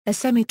A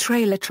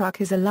semi-trailer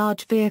truck is a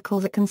large vehicle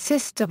that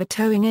consists of a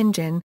towing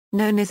engine,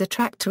 known as a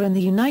tractor in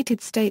the United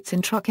States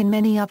and truck in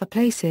many other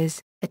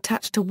places,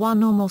 attached to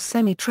one or more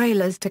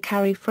semi-trailers to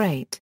carry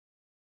freight.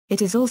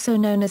 It is also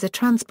known as a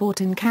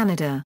transport in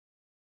Canada.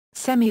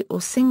 Semi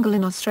or single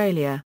in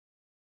Australia.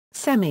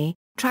 Semi,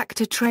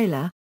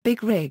 tractor-trailer,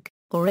 big rig,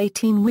 or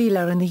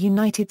 18-wheeler in the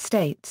United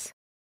States.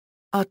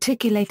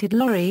 Articulated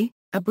lorry,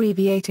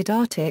 abbreviated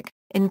artic,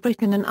 in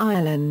Britain and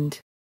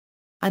Ireland.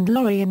 And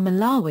lorry in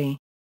Malawi.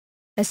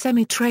 A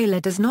semi-trailer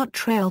does not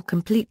trail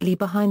completely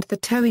behind the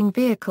towing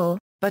vehicle,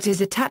 but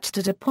is attached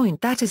at a point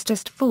that is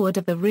just forward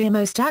of the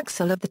rearmost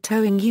axle of the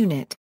towing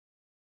unit.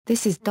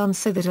 This is done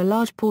so that a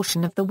large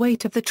portion of the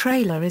weight of the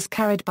trailer is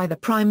carried by the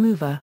prime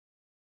mover.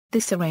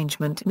 This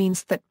arrangement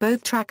means that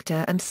both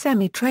tractor and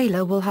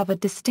semi-trailer will have a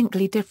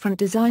distinctly different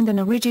design than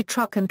a rigid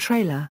truck and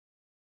trailer.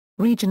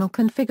 Regional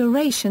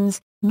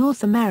configurations,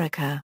 North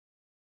America.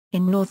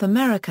 In North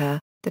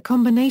America, the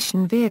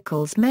combination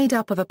vehicles made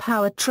up of a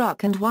powered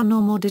truck and one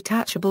or more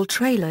detachable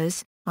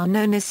trailers, are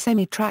known as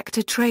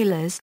semi-tractor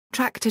trailers,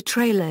 tractor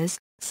trailers,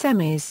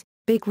 semis,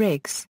 big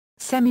rigs,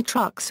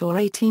 semi-trucks or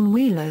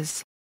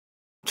 18-wheelers.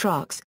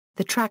 Trucks,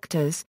 the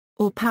tractors,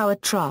 or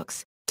powered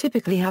trucks,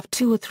 typically have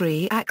 2 or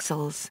 3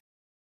 axles.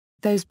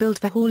 Those built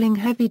for hauling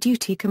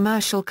heavy-duty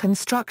commercial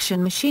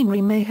construction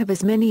machinery may have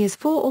as many as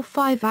 4 or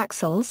 5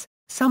 axles,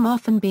 some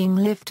often being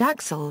lift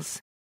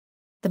axles.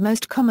 The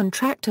most common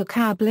tractor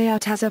cab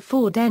layout has a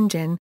Ford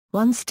engine,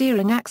 1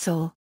 steering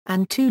axle,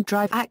 and 2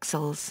 drive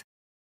axles.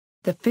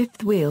 The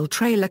fifth-wheel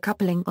trailer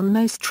coupling on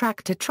most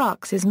tractor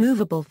trucks is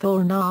movable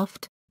fore and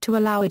aft, to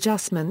allow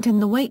adjustment in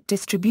the weight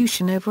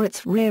distribution over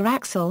its rear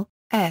axle,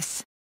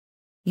 S.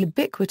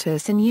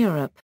 Ubiquitous in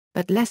Europe,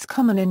 but less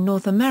common in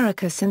North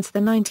America since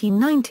the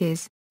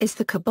 1990s, is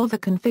the cabova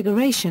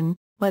configuration,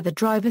 where the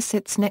driver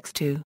sits next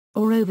to,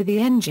 or over the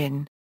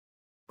engine.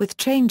 With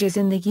changes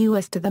in the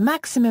U.S. to the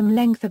maximum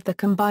length of the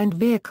combined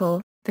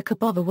vehicle, the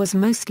cabova was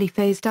mostly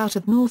phased out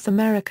of North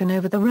American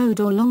over-the-road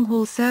or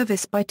long-haul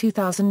service by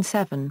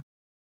 2007.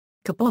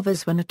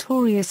 Cabovas were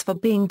notorious for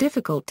being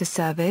difficult to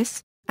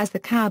service, as the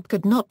cab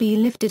could not be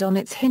lifted on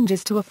its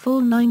hinges to a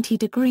full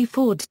 90-degree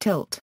forward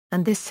tilt,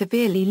 and this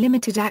severely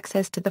limited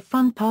access to the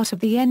front part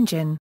of the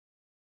engine.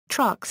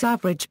 Trucks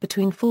average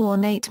between 4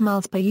 and 8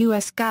 miles per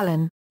U.S.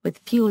 gallon, with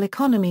fuel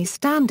economy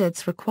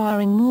standards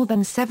requiring more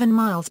than 7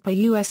 miles per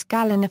U.S.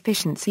 gallon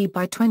efficiency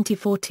by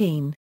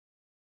 2014.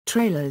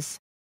 Trailers.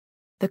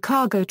 The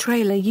cargo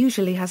trailer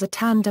usually has a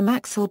tandem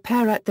axle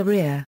pair at the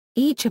rear,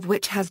 each of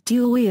which has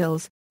dual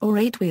wheels, or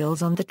 8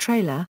 wheels on the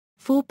trailer,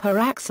 4 per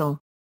axle.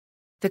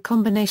 The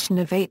combination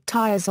of 8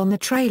 tires on the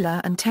trailer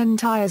and 10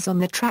 tires on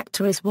the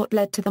tractor is what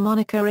led to the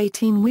moniker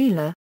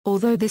 18-wheeler,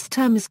 although this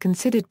term is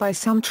considered by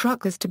some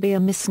truckers to be a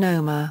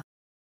misnomer.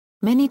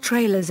 Many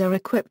trailers are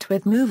equipped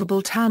with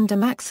movable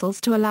tandem axles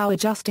to allow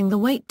adjusting the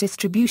weight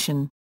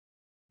distribution.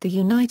 The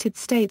United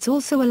States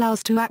also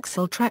allows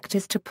 2-axle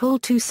tractors to pull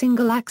 2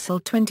 single-axle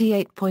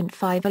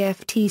 28.5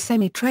 AFT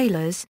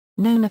semi-trailers,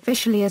 known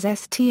officially as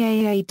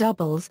STAA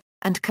doubles,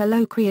 and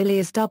colloquially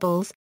as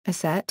doubles, a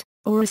set,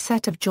 or a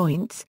set of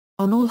joints,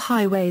 on all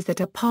highways that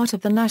are part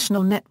of the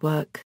national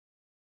network.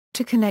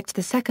 To connect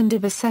the second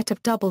of a set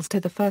of doubles to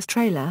the first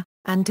trailer,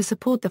 and to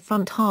support the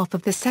front half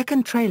of the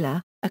second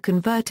trailer, a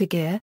converter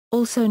gear,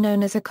 also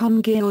known as a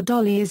con gear or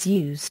dolly, is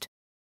used.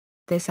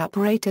 This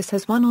apparatus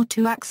has 1 or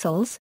 2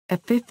 axles, a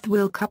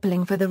fifth-wheel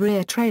coupling for the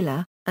rear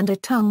trailer, and a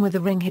tongue with a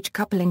ring hitch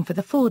coupling for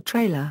the forward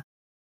trailer.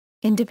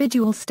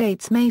 Individual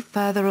states may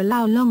further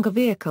allow longer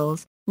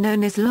vehicles,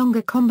 known as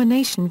longer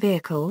combination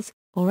vehicles,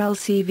 or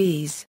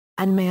LCVs,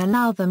 and may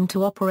allow them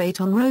to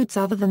operate on roads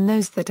other than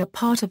those that are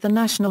part of the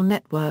national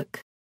network.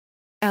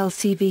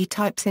 LCV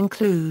types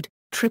include,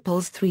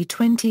 triples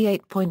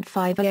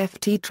 328.5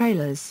 AFT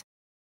trailers.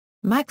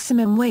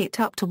 Maximum weight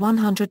up to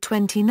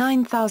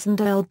 129,000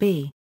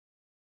 lb.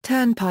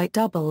 Turnpike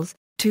doubles,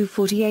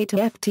 248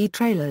 AFT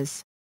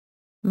trailers.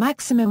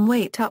 Maximum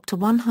weight up to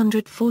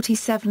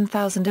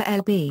 147,000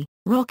 lb.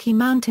 Rocky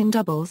Mountain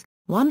doubles,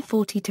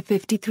 140 to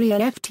 53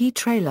 AFT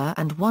trailer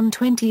and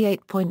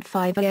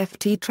 128.5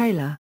 AFT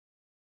trailer.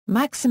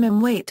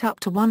 Maximum weight up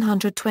to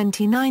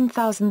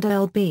 129,000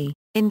 lb.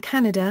 In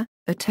Canada,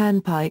 a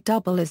turnpike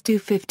double is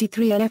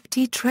 253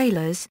 AFT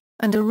trailers,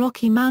 and a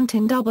Rocky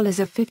Mountain double is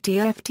a 50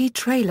 AFT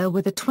trailer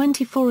with a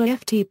 24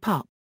 AFT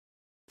pup.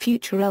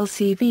 Future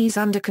LCVs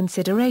under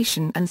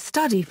consideration and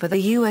study for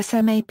the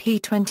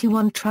USMAP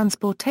 21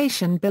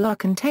 Transportation Bill are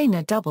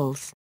container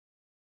doubles.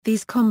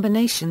 These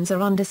combinations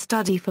are under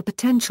study for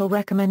potential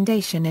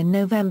recommendation in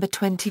November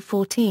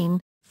 2014,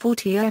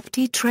 40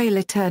 AFT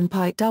trailer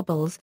turnpike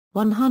doubles,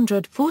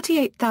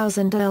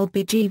 148,000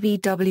 lb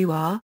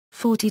GVWR,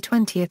 40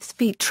 20th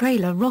feet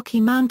trailer Rocky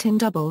Mountain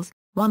doubles,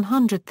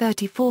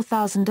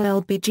 134,000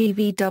 lb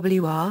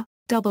GVWR,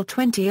 double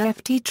 20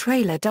 AFT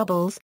trailer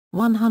doubles,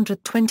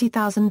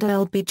 120,000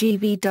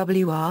 lb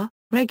GVWR.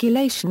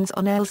 Regulations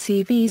on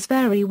LCVs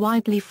vary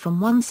widely from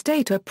one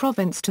state or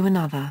province to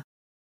another.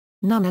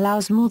 None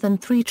allows more than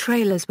 3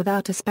 trailers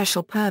without a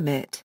special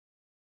permit.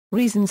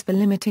 Reasons for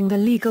limiting the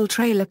legal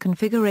trailer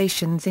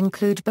configurations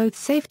include both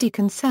safety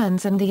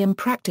concerns and the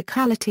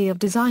impracticality of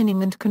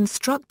designing and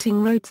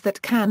constructing roads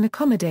that can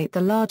accommodate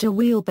the larger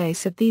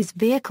wheelbase of these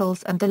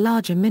vehicles and the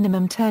larger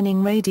minimum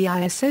turning radii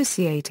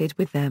associated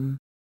with them.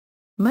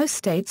 Most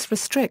states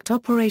restrict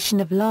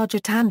operation of larger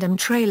tandem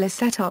trailer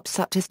setups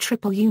such as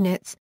triple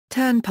units,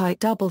 turnpike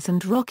doubles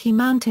and Rocky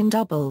Mountain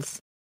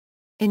doubles.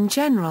 In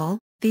general,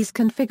 these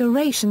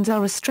configurations are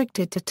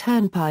restricted to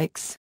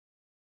turnpikes.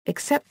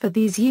 Except for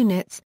these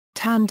units,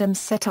 tandem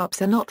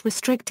setups are not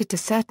restricted to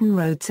certain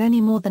roads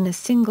any more than a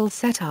single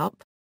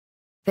setup.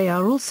 They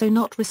are also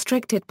not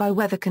restricted by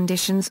weather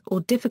conditions or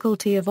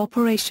difficulty of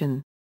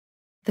operation.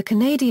 The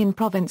Canadian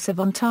province of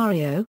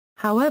Ontario,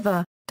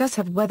 however, does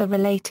have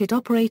weather-related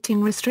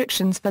operating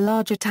restrictions for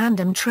larger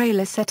tandem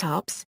trailer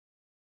setups.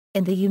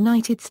 In the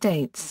United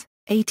States,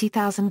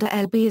 80,000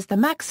 lb is the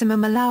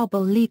maximum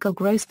allowable legal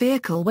gross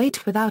vehicle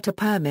weight without a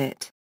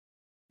permit.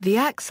 The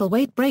axle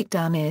weight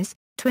breakdown is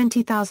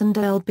 20,000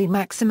 lb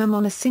maximum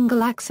on a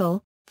single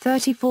axle,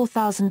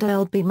 34,000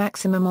 lb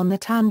maximum on the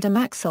tandem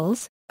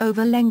axles.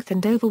 Over-length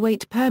and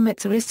overweight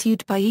permits are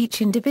issued by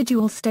each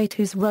individual state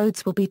whose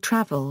roads will be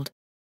traveled.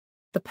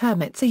 The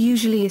permits are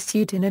usually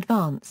issued in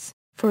advance,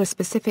 for a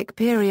specific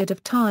period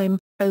of time,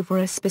 over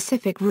a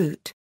specific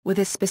route, with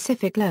a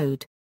specific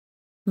load.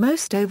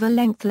 Most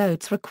over-length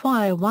loads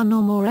require one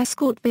or more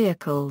escort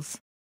vehicles.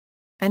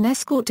 An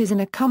escort is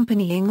an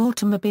accompanying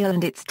automobile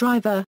and its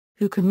driver,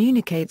 who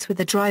communicates with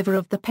the driver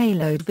of the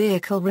payload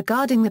vehicle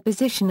regarding the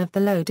position of the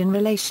load in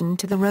relation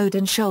to the road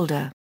and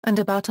shoulder, and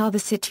about other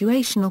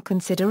situational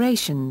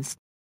considerations.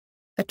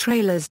 A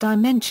trailer's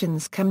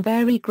dimensions can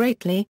vary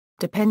greatly,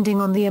 depending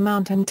on the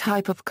amount and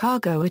type of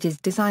cargo it is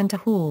designed to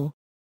haul.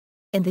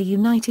 In the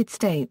United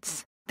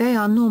States, they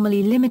are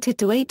normally limited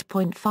to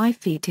 8.5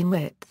 feet in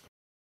width.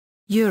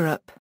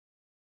 Europe.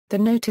 The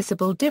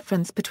noticeable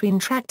difference between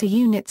tractor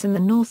units in the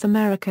North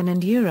American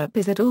and Europe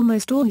is that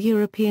almost all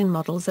European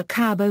models are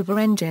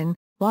cab-over-engine,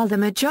 while the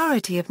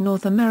majority of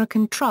North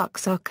American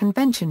trucks are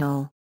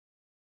conventional.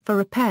 For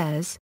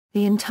repairs,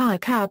 the entire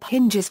cab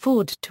hinges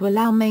forward to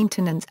allow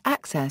maintenance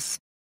access.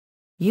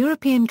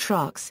 European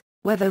trucks,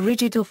 whether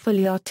rigid or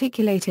fully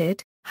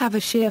articulated, have a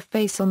sheer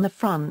face on the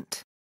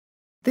front.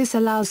 This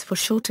allows for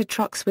shorter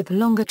trucks with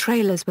longer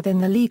trailers within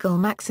the legal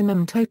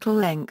maximum total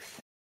length.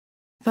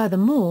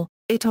 Furthermore,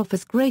 it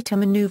offers greater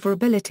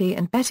maneuverability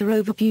and better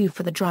overview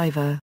for the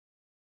driver.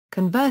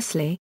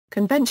 Conversely,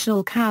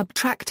 conventional cab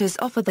tractors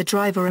offer the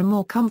driver a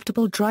more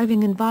comfortable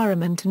driving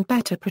environment and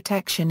better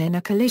protection in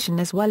a collision,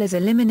 as well as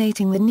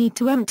eliminating the need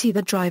to empty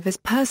the driver's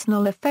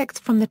personal effects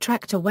from the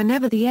tractor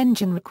whenever the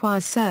engine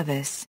requires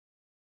service.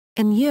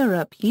 In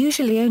Europe,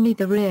 usually only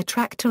the rear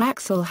tractor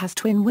axle has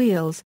twin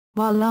wheels,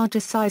 while larger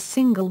size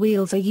single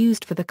wheels are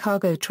used for the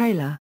cargo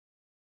trailer.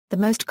 The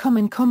most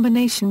common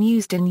combination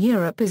used in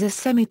Europe is a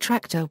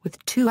semi-tractor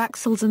with 2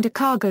 axles and a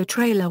cargo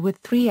trailer with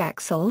 3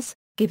 axles,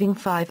 giving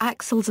 5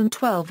 axles and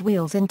 12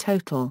 wheels in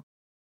total.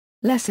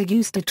 Lesser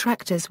used are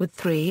tractors with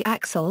 3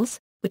 axles,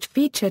 which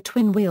feature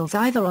twin wheels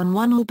either on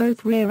one or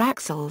both rear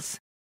axles.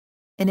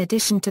 In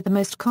addition to the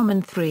most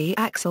common 3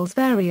 axles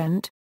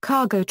variant,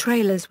 cargo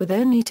trailers with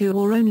only 2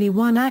 or only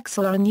 1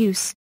 axle are in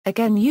use,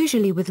 again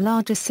usually with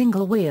larger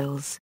single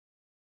wheels.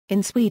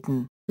 In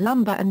Sweden,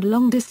 lumber and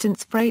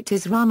long-distance freight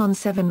is run on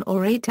 7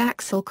 or 8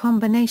 axle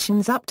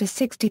combinations up to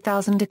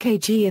 60,000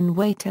 kg in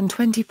weight and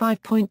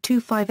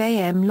 25.25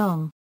 am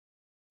long.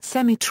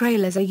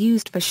 Semi-trailers are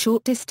used for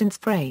short-distance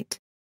freight.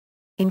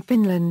 In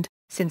Finland,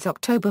 since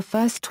October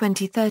 1,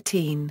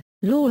 2013,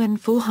 Law N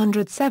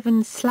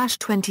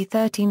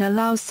 407/2013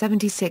 allows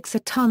 76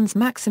 tons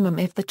maximum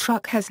if the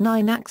truck has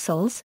 9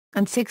 axles,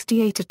 and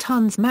 68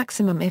 tons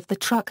maximum if the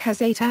truck has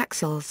 8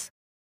 axles.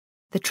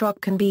 The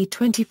truck can be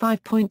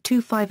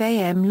 25.25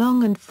 am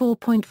long and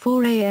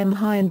 4.4 am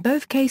high in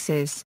both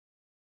cases.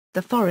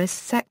 The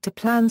forest sector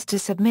plans to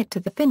submit to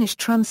the Finnish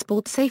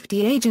Transport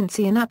Safety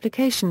Agency an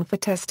application for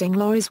testing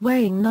lorries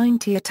weighing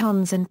 90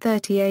 tons and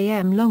 30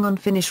 am long on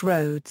Finnish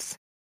roads.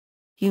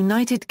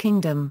 United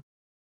Kingdom.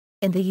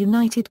 In the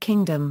United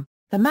Kingdom,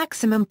 the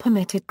maximum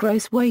permitted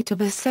gross weight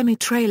of a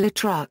semi-trailer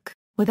truck,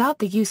 without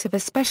the use of a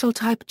special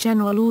type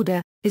general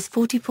order, is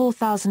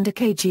 44,000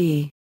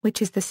 kg, which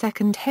is the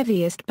second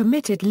heaviest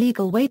permitted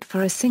legal weight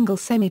for a single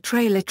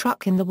semi-trailer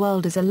truck in the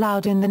world as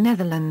allowed in the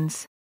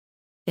Netherlands.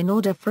 In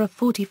order for a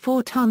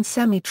 44-ton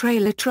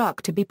semi-trailer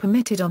truck to be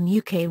permitted on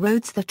UK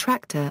roads, the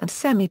tractor and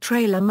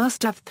semi-trailer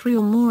must have 3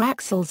 or more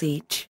axles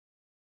each.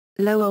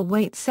 Lower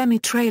weight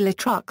semi-trailer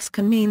trucks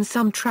can mean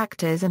some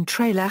tractors and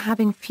trailer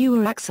having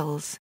fewer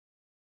axles.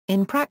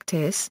 In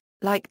practice,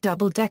 like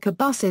double-decker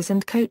buses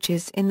and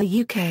coaches in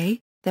the UK,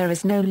 there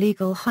is no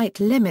legal height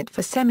limit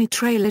for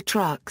semi-trailer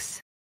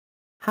trucks.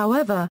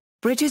 However,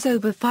 bridges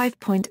over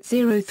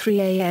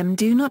 5.03 am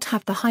do not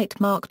have the height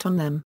marked on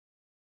them.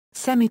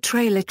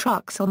 Semi-trailer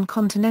trucks on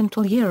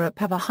continental Europe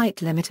have a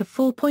height limit of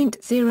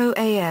 4.0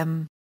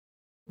 am.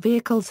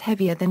 Vehicles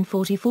heavier than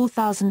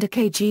 44,000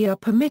 kg are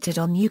permitted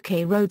on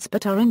UK roads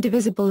but are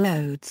indivisible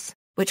loads,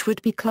 which would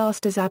be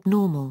classed as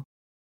abnormal.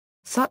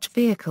 Such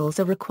vehicles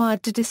are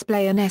required to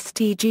display an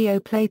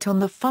STGO plate on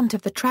the front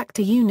of the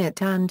tractor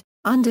unit and,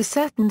 under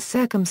certain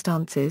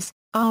circumstances,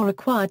 are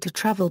required to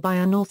travel by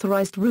an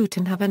authorized route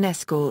and have an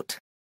escort.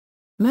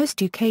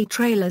 Most UK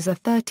trailers are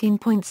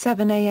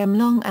 13.7 am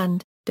long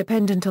and,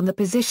 dependent on the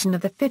position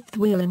of the fifth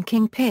wheel and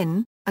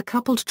kingpin, a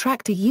coupled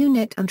tractor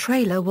unit and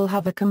trailer will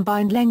have a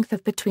combined length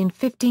of between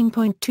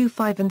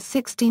 15.25 and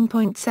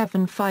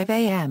 16.75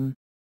 am.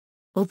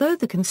 Although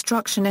the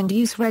construction and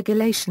use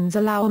regulations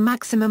allow a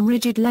maximum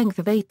rigid length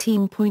of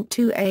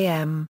 18.2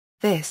 am,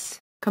 this,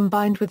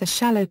 combined with a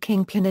shallow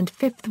kingpin and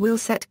fifth wheel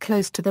set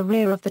close to the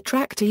rear of the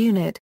tractor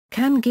unit,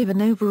 can give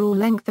an overall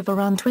length of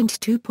around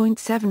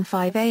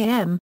 22.75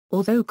 am,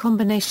 although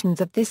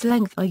combinations of this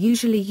length are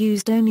usually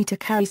used only to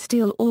carry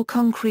steel or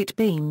concrete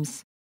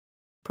beams.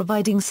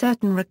 Providing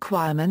certain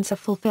requirements are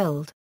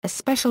fulfilled, a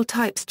special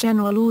types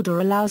general order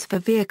allows for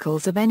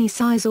vehicles of any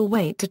size or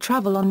weight to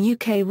travel on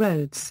UK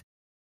roads.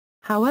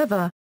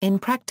 However, in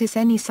practice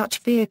any such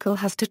vehicle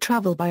has to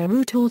travel by a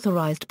route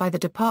authorised by the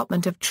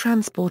Department of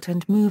Transport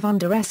and move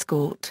under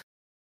escort.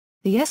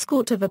 The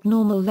escort of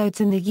abnormal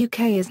loads in the UK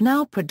is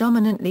now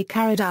predominantly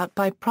carried out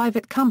by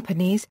private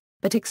companies,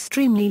 but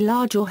extremely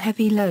large or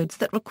heavy loads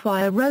that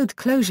require road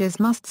closures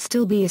must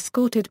still be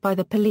escorted by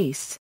the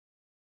police.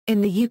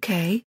 In the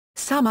UK,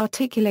 some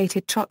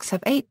articulated trucks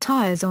have 8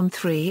 tyres on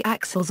 3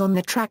 axles on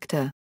the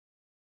tractor.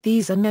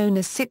 These are known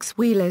as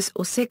six-wheelers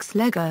or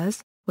six-leggers,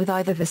 with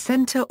either the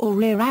centre or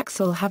rear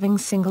axle having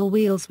single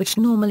wheels which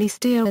normally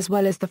steer as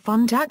well as the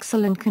front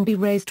axle and can be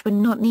raised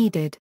when not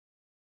needed.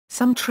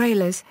 Some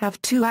trailers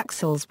have 2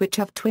 axles which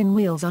have twin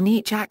wheels on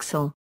each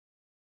axle.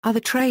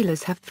 Other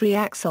trailers have 3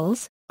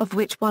 axles, of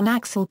which one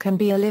axle can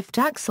be a lift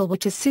axle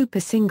which is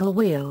super single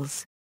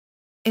wheels.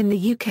 In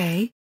the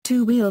UK,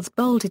 2 wheels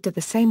bolted to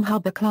the same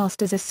hub are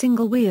classed as a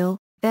single wheel,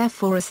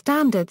 therefore a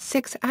standard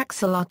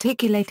 6-axle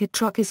articulated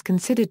truck is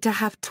considered to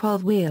have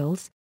 12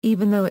 wheels,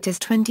 even though it has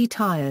 20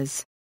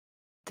 tyres.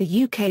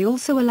 The UK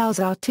also allows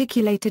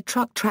articulated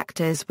truck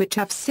tractors which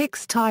have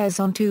 6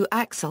 tyres on 2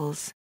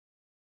 axles.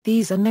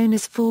 These are known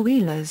as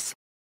four-wheelers.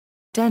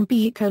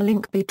 Denbigh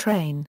EcoLink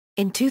B-Train.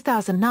 In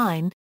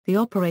 2009, the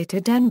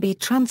operator Denbigh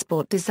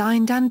Transport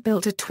designed and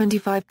built a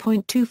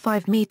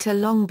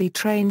 25.25-metre-long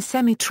B-Train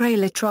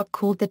semi-trailer truck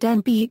called the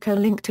Denbigh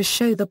EcoLink to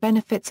show the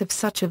benefits of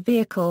such a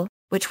vehicle,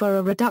 which were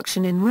a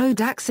reduction in road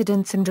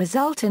accidents and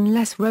result in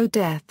less road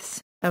deaths,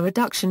 a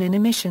reduction in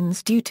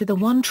emissions due to the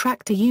one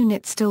tractor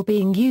unit still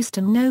being used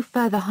and no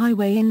further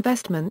highway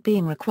investment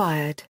being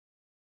required.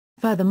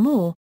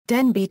 Furthermore,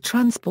 Denbigh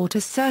Transport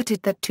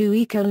asserted that 2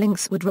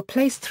 EcoLinks would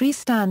replace 3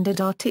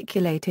 standard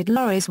articulated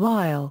lorries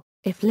while,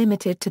 if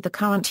limited to the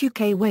current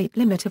UK weight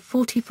limit of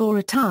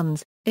 44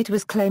 tons, it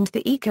was claimed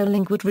the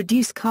EcoLink would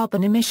reduce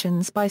carbon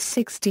emissions by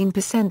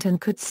 16%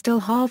 and could still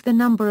halve the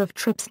number of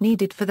trips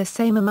needed for the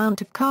same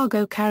amount of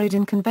cargo carried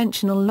in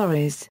conventional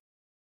lorries.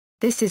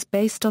 This is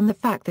based on the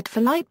fact that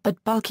for light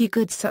but bulky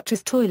goods such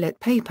as toilet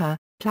paper,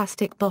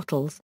 plastic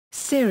bottles,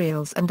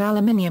 cereals and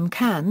aluminium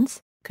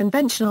cans,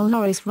 conventional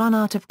lorries run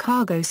out of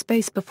cargo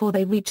space before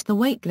they reach the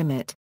weight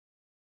limit.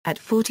 At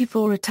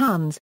 44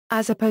 tons,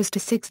 as opposed to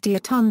 60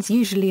 tons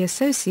usually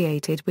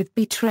associated with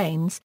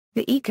B-trains,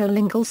 the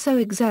EcoLink also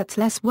exerts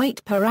less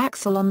weight per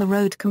axle on the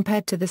road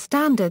compared to the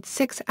standard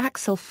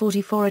 6-axle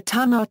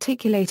 44-ton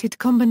articulated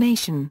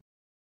combination.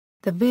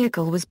 The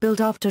vehicle was built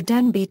after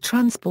Denbigh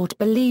Transport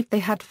believed they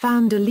had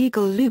found a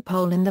legal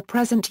loophole in the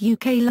present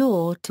UK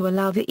law to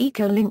allow the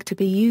EcoLink to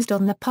be used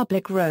on the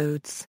public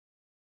roads.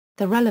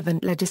 The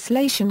relevant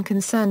legislation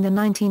concerned the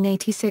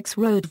 1986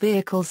 Road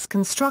Vehicles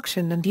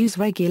Construction and Use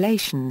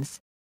Regulations.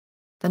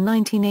 The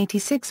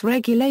 1986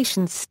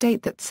 regulations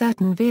state that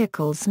certain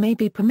vehicles may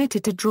be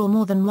permitted to draw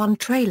more than one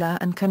trailer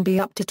and can be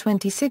up to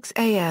 26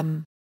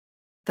 am.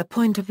 The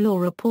point of law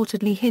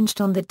reportedly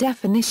hinged on the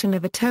definition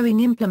of a towing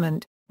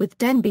implement, with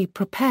Denbigh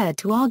prepared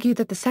to argue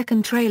that the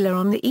second trailer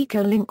on the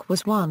EcoLink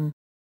was one.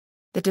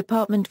 The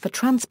Department for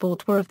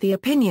Transport were of the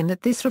opinion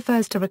that this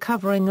refers to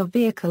recovering a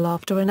vehicle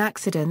after an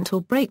accident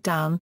or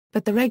breakdown,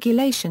 but the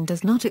regulation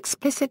does not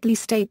explicitly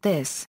state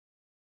this.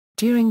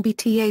 During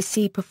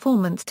BTAC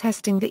performance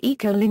testing, the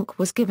EcoLink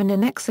was given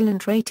an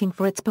excellent rating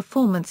for its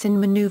performance in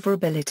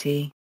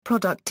maneuverability,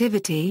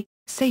 productivity,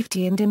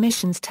 safety and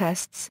emissions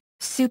tests,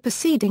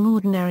 superseding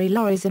ordinary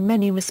lorries in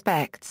many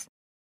respects.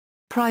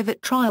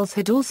 Private trials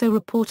had also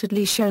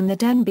reportedly shown the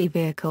Denbigh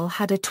vehicle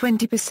had a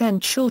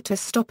 20% shorter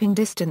stopping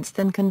distance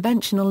than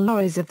conventional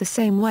lorries of the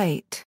same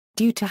weight,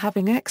 due to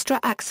having extra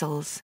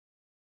axles.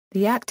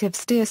 The active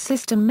steer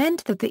system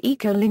meant that the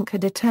EcoLink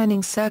had a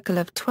turning circle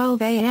of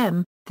 12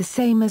 am, the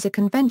same as a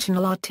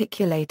conventional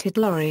articulated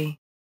lorry.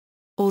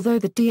 Although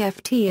the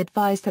DFT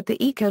advised that the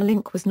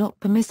EcoLink was not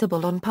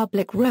permissible on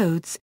public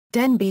roads,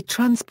 Denbigh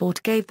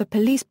Transport gave the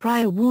police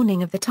prior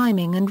warning of the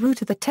timing and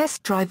route of the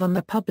test drive on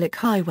the public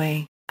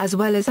highway, as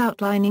well as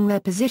outlining their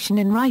position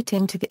in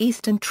writing to the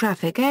Eastern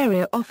Traffic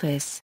Area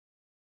Office.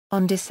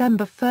 On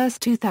December 1,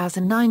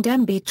 2009,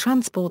 Denbigh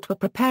Transport were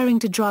preparing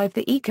to drive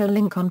the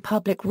EcoLink on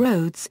public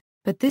roads,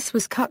 but this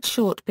was cut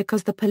short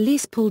because the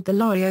police pulled the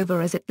lorry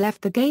over as it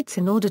left the gates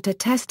in order to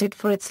test it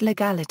for its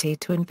legality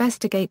to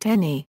investigate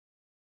any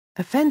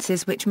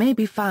offences which may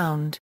be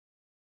found.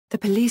 The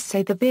police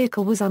say the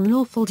vehicle was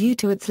unlawful due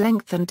to its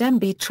length, and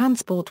Denby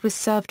Transport was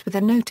served with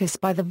a notice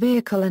by the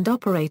Vehicle and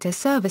Operator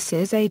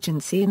Services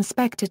Agency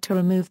inspector to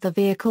remove the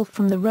vehicle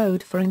from the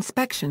road for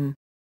inspection.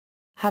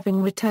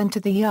 Having returned to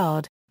the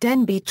yard,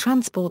 Denby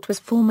Transport was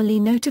formally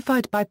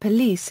notified by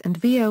police and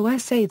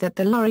VOSA that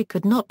the lorry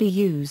could not be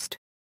used.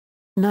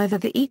 Neither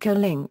the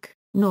Ecolink,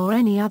 nor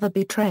any other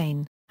B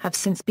train, have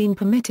since been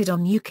permitted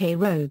on UK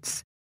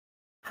roads.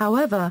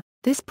 However,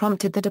 this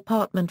prompted the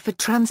Department for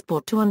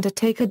Transport to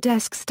undertake a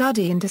desk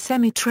study into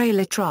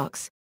semi-trailer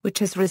trucks, which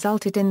has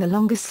resulted in the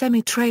longest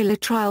semi-trailer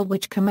trial,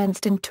 which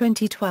commenced in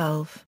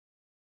 2012.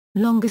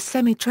 Longest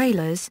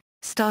semi-trailers.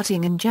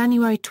 Starting in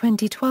January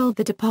 2012,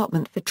 the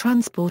Department for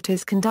Transport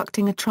is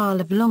conducting a trial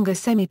of longer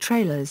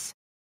semi-trailers.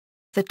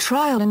 The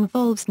trial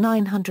involves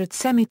 900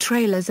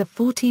 semi-trailers of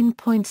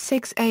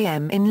 14.6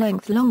 am in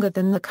length longer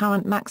than the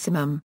current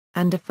maximum,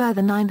 and a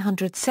further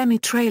 900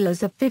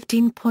 semi-trailers of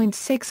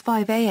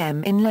 15.65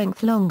 am in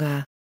length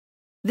longer.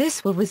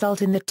 This will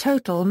result in the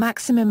total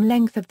maximum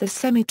length of the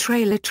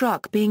semi-trailer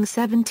truck being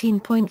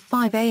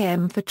 17.5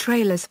 am for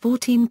trailers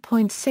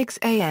 14.6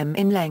 am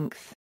in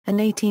length,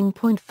 and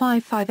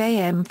 18.55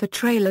 am for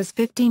trailers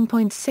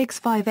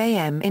 15.65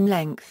 am in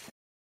length.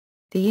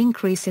 The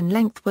increase in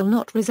length will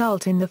not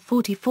result in the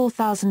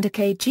 44,000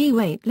 kg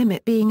weight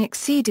limit being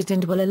exceeded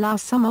and will allow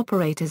some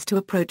operators to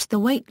approach the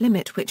weight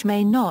limit, which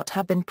may not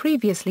have been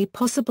previously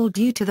possible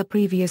due to the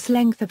previous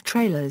length of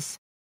trailers.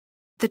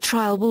 The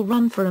trial will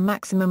run for a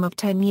maximum of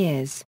 10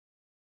 years.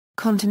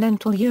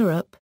 Continental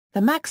Europe,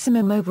 the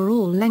maximum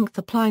overall length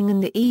applying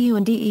in the EU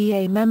and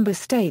EEA member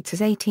states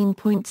is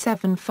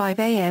 18.75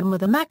 am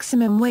with a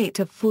maximum weight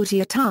of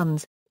 40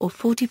 tons, or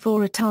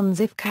 44 tons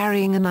if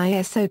carrying an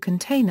ISO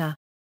container.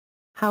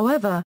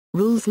 However,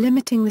 rules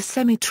limiting the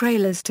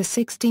semi-trailers to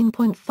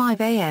 16.5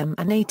 am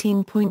and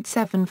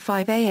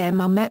 18.75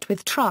 am are met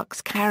with trucks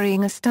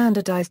carrying a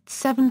standardized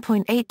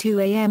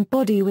 7.82 am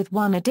body with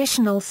one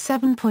additional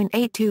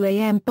 7.82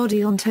 am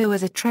body on tow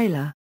as a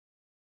trailer.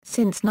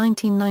 Since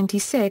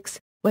 1996,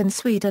 when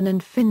Sweden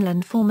and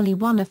Finland formally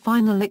won a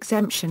final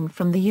exemption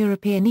from the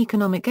European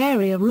Economic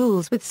Area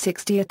rules with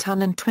 60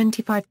 ton and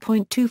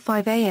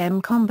 25.25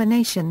 am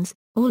combinations,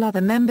 all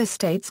other member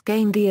states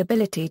gained the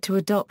ability to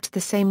adopt the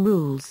same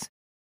rules.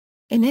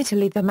 In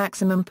Italy, the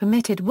maximum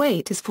permitted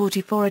weight is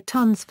 44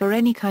 tons for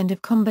any kind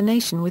of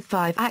combination with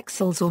 5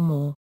 axles or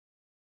more.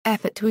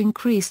 Effort to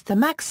increase the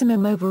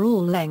maximum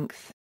overall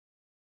length.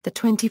 The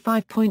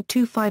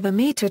 25.25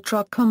 m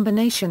truck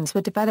combinations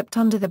were developed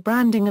under the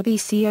branding of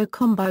ECO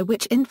Combi,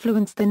 which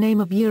influenced the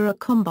name of Euro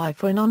Combi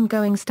for an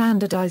ongoing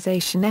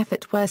standardization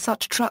effort where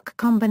such truck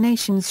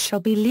combinations shall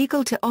be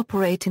legal to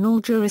operate in all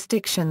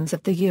jurisdictions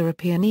of the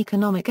European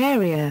Economic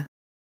Area.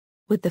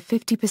 With the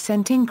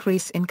 50%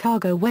 increase in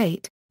cargo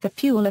weight, the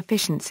fuel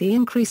efficiency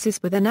increases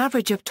with an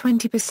average of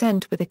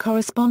 20% with a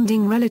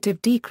corresponding relative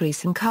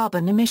decrease in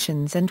carbon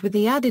emissions and with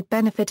the added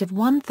benefit of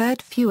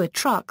 1/3 fewer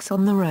trucks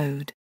on the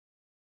road.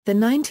 The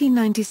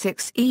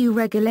 1996 EU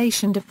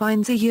regulation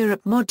defines a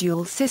Europe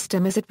module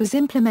system as it was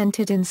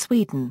implemented in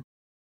Sweden.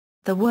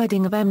 The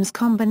wording of EMS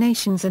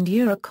combinations and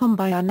Euro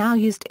Combi are now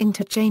used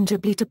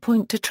interchangeably to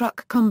point to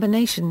truck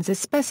combinations as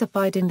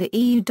specified in the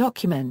EU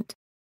document.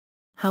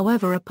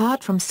 However,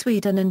 apart from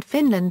Sweden and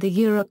Finland, the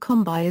Euro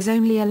Combi is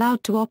only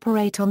allowed to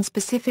operate on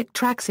specific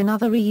tracks in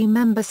other EU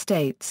member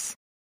states.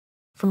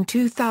 From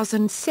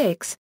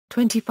 2006,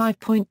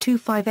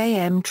 25.25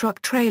 am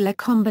truck-trailer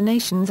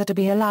combinations are to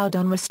be allowed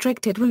on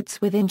restricted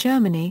routes within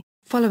Germany,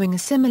 following a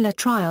similar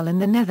trial in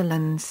the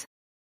Netherlands.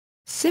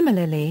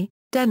 Similarly,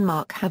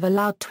 Denmark have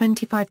allowed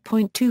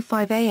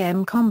 25.25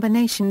 am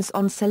combinations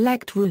on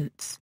select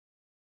routes.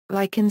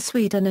 Like in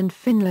Sweden and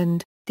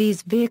Finland,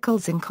 these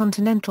vehicles in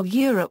continental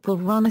Europe will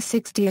run a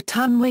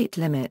 60-ton weight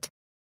limit.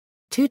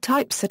 Two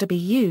types are to be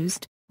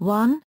used: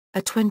 1,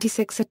 a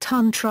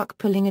 26-ton truck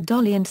pulling a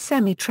dolly and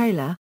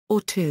semi-trailer,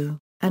 or 2,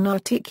 an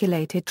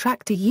articulated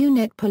tractor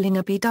unit pulling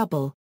a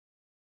B-double.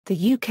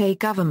 The UK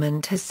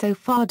government has so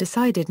far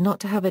decided not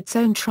to have its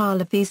own trial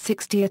of these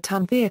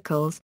 60-ton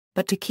vehicles,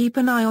 but to keep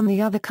an eye on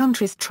the other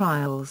countries'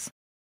 trials.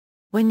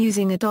 When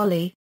using a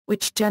dolly,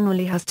 which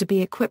generally has to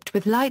be equipped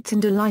with lights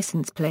and a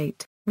license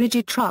plate,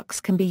 rigid trucks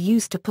can be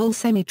used to pull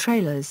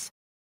semi-trailers.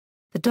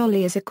 The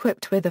dolly is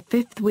equipped with a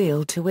fifth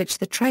wheel to which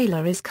the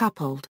trailer is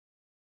coupled.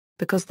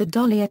 Because the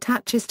dolly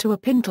attaches to a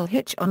pintle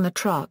hitch on the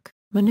truck,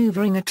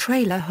 maneuvering a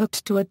trailer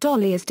hooked to a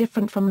dolly is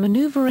different from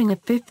maneuvering a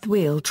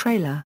fifth-wheel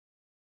trailer.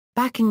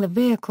 Backing the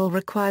vehicle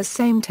requires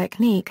same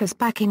technique as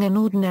backing an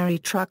ordinary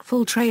truck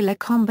full-trailer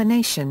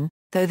combination,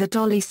 though the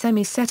dolly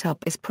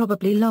semi-setup is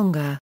probably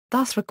longer,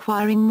 thus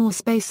requiring more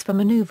space for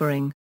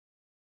maneuvering.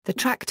 The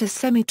tractor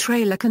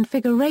semi-trailer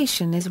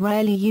configuration is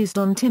rarely used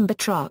on timber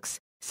trucks,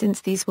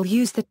 since these will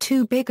use the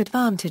two big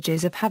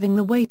advantages of having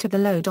the weight of the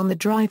load on the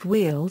drive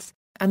wheels,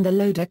 and the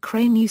loader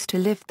crane used to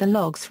lift the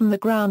logs from the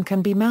ground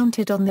can be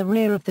mounted on the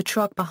rear of the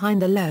truck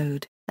behind the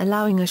load.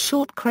 allowing a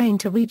short crane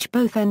to reach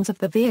both ends of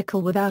the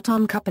vehicle without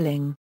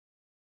uncoupling.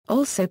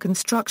 Also,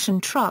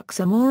 construction trucks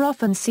are more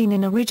often seen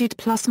in a rigid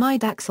plus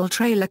mid-axle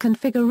trailer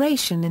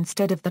configuration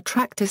instead of the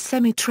tractor's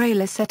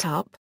semi-trailer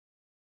setup.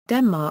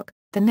 Denmark,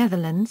 the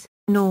Netherlands,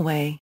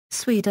 Norway,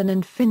 Sweden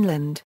and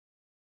Finland.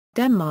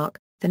 Denmark,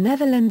 the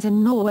Netherlands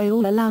and Norway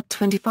all allowed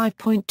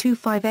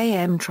 25.25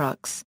 am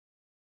trucks.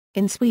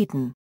 In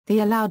Sweden, the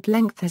allowed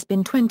length has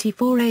been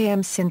 24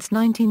 am since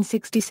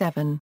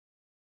 1967.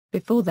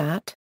 Before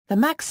that, the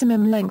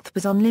maximum length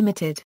was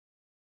unlimited.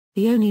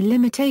 The only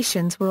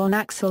limitations were on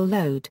axle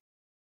load.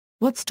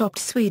 What stopped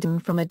Sweden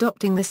from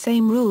adopting the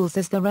same rules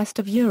as the rest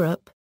of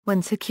Europe,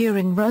 when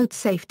securing road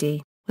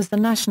safety, was the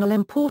national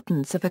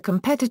importance of a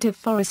competitive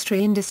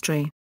forestry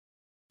industry.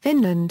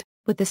 Finland,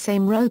 with the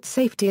same road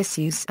safety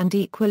issues and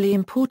equally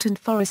important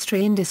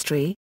forestry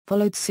industry,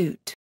 followed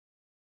suit.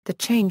 The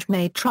change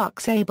made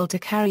trucks able to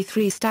carry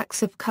 3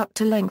 stacks of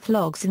cut-to-length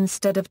logs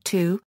instead of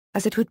 2,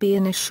 as it would be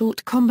in a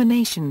short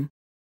combination.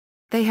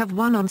 They have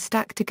one on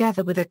stack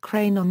together with a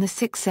crane on the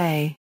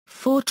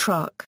 6A4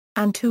 truck,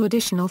 and 2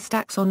 additional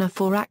stacks on a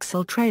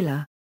 4-axle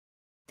trailer.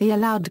 The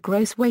allowed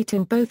gross weight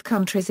in both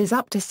countries is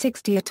up to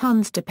 60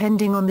 tons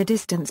depending on the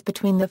distance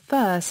between the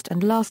first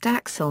and last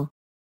axle.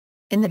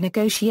 In the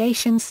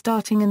negotiations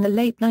starting in the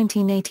late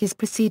 1980s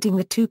preceding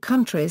the two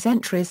countries'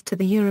 entries to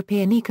the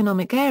European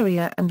Economic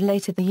Area and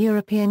later the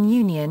European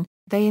Union,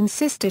 they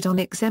insisted on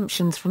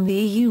exemptions from the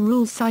EU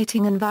rules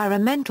citing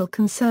environmental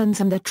concerns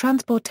and the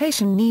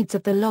transportation needs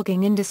of the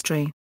logging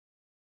industry.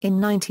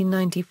 In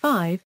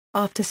 1995,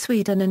 after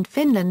Sweden and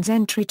Finland's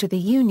entry to the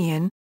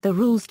Union, the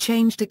rules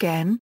changed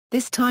again,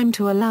 this time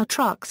to allow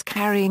trucks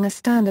carrying a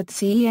standard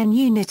CEN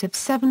unit of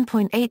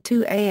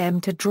 7.82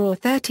 am to draw a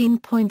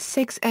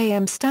 13.6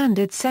 am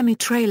standard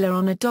semi-trailer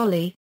on a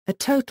dolly, a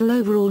total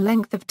overall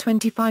length of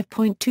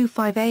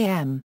 25.25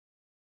 am.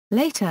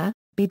 Later,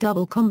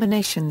 B-double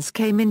combinations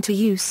came into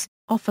use,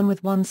 often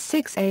with one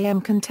 6 am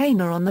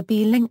container on the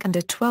B-link and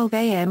a 12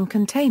 am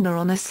container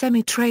on a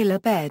semi-trailer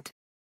bed.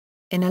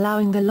 In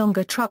allowing the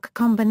longer truck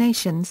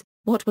combinations,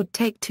 what would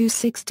take 2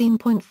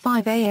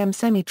 16.5 am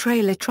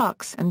semi-trailer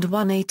trucks and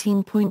one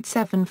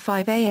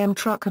 18.75 am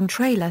truck and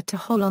trailer to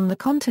haul on the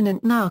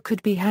continent now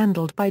could be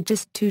handled by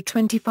just 2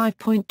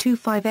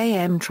 25.25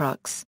 am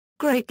trucks,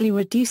 greatly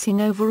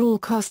reducing overall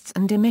costs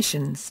and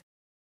emissions.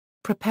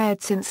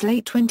 Prepared since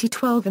late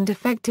 2012 and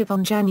effective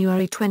on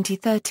January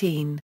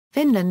 2013,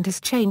 Finland has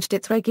changed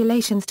its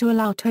regulations to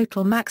allow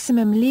total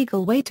maximum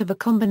legal weight of a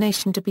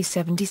combination to be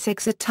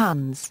 76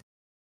 tons.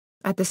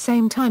 At the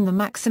same time, the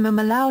maximum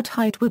allowed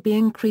height would be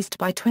increased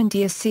by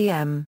 20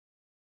 cm.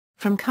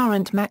 From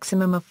current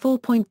maximum of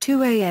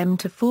 4.2 am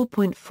to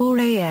 4.4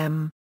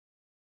 am.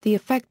 The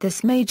effect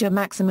this major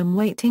maximum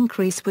weight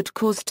increase would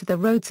cause to the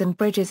roads and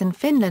bridges in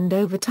Finland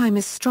over time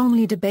is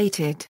strongly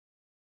debated.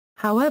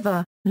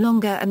 However,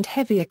 longer and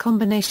heavier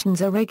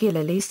combinations are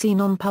regularly seen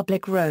on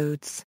public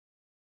roads.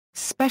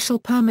 Special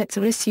permits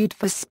are issued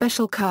for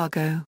special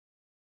cargo.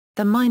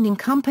 The mining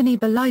company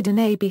Boliden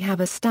AB have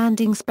a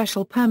standing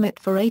special permit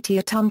for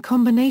 80-ton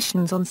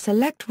combinations on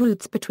select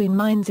routes between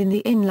mines in the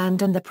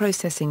inland and the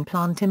processing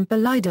plant in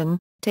Boliden,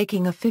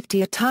 taking a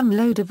 50-ton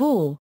load of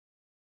ore.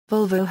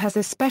 Volvo has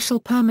a special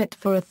permit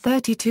for a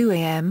 32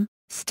 am,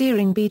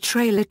 steering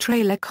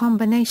B-trailer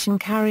combination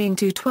carrying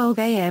 2 12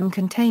 am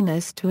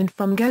containers to and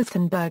from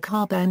Gothenburg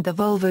Harbour and the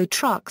Volvo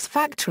Trucks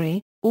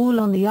factory, all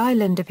on the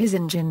island of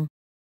Hisingen.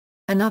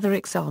 Another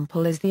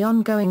example is the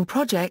ongoing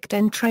project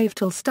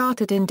Entravetal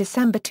started in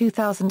December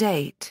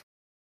 2008.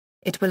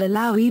 It will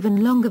allow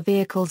even longer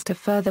vehicles to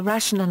further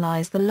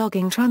rationalize the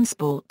logging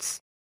transports.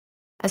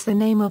 As the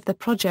name of the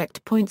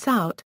project points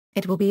out,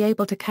 it will be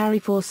able to carry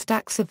 4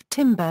 stacks of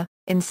timber,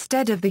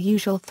 instead of the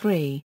usual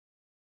 3.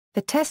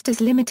 The test is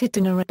limited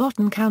to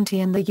Norrbotten County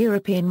and the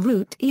European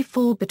Route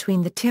E4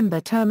 between the timber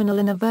terminal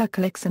in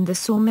Överkalix and the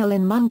sawmill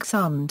in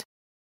Munksund.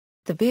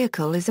 The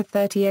vehicle is a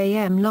 30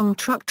 am long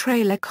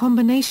truck-trailer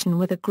combination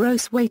with a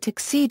gross weight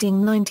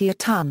exceeding 90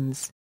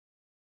 tons.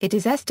 It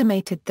is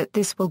estimated that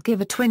this will give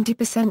a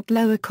 20%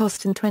 lower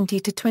cost and 20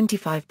 to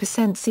 25%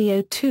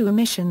 CO2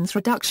 emissions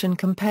reduction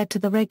compared to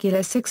the regular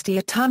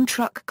 60-ton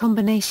truck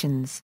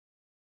combinations.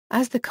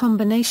 As the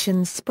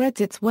combination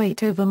spreads its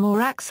weight over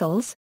more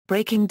axles,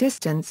 braking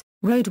distance,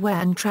 road wear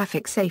and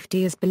traffic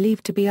safety is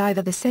believed to be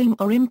either the same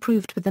or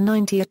improved with the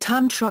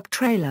 90-ton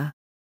truck-trailer.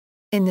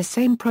 In the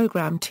same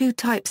program, 2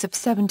 types of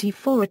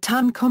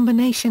 74-ton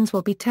combinations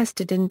will be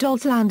tested in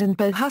Dalsland and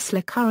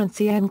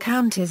Bohuslän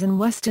counties in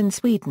western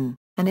Sweden,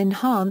 an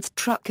enhanced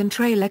truck and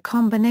trailer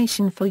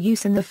combination for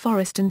use in the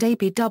forest and a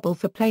B-double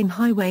for plain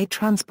highway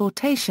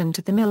transportation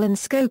to the mill in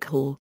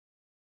Skoghall.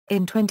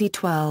 In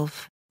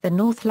 2012, the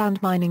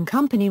Northland Mining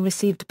Company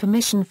received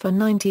permission for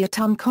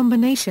 90-ton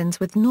combinations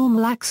with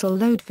normal axle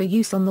load for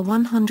use on the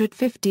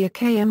 150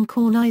 km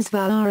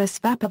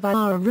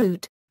Kornäsvaara-Svappavaara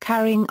route,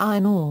 carrying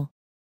iron ore.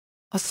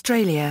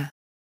 Australia.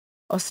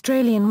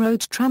 Australian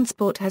road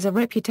transport has a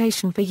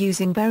reputation for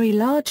using very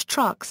large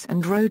trucks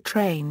and road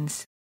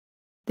trains.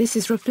 This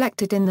is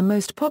reflected in the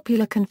most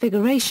popular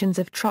configurations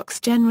of trucks,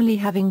 generally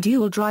having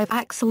dual drive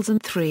axles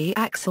and 3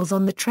 axles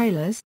on the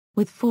trailers,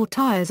 with 4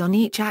 tires on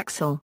each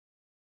axle.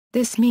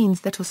 This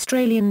means that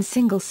Australian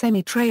single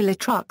semi-trailer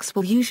trucks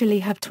will usually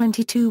have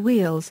 22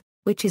 wheels,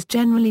 which is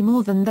generally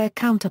more than their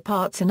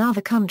counterparts in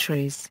other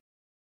countries.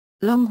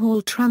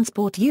 Long-haul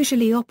transport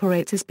usually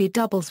operates as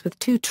B-doubles with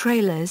 2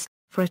 trailers,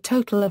 for a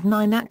total of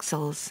 9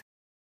 axles.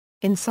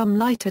 In some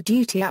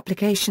lighter-duty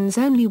applications,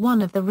 only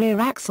one of the rear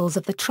axles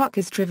of the truck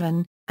is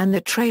driven, and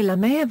the trailer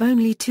may have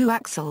only 2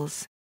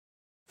 axles.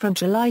 From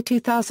July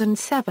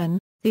 2007,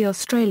 the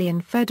Australian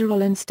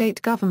federal and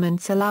state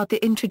governments allowed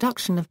the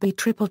introduction of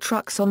B-triple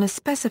trucks on a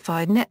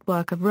specified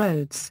network of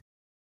roads.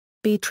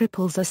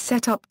 B-triples are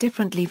set up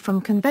differently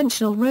from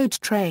conventional road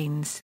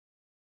trains.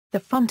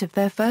 The front of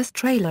their first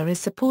trailer is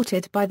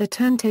supported by the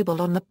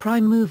turntable on the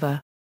prime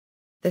mover.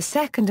 The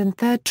second and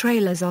third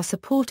trailers are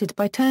supported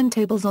by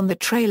turntables on the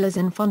trailers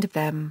in front of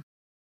them.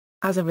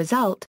 As a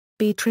result,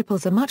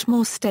 B-triples are much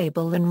more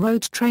stable than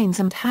road trains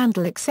and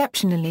handle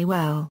exceptionally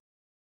well.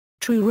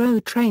 True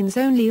road trains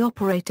only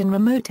operate in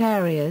remote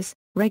areas,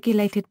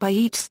 regulated by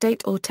each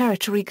state or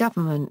territory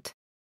government.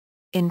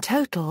 In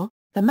total,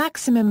 the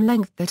maximum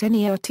length that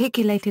any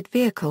articulated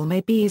vehicle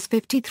may be is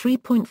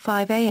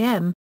 53.5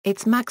 am,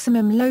 its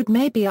maximum load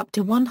may be up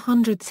to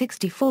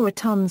 164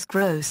 tons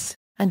gross,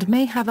 and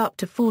may have up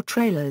to 4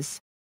 trailers.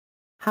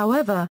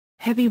 However,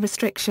 heavy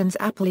restrictions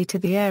apply to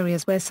the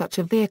areas where such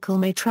a vehicle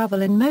may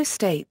travel in most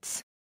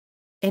states.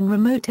 In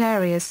remote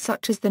areas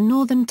such as the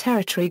Northern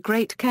Territory,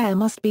 great care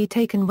must be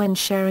taken when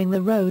sharing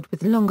the road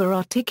with longer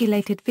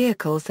articulated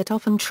vehicles that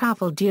often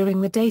travel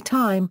during the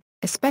daytime,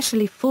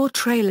 especially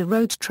 4-trailer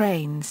road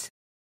trains.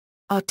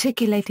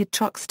 Articulated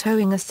trucks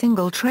towing a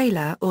single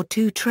trailer or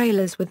 2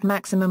 trailers with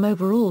maximum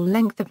overall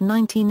length of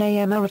 19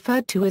 am are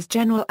referred to as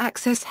general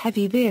access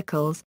heavy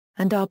vehicles,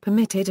 and are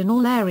permitted in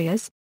all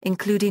areas,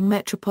 including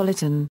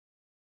metropolitan.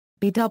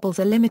 B-doubles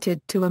are limited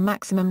to a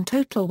maximum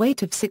total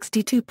weight of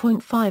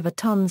 62.5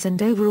 tons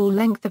and overall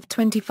length of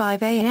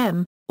 25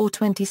 am, or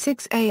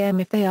 26 am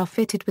if they are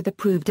fitted with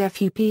approved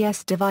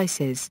FUPS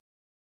devices.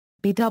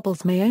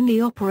 B-doubles may only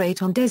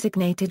operate on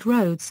designated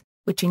roads,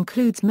 which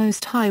includes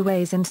most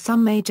highways and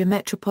some major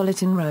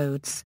metropolitan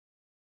roads.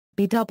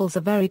 B-doubles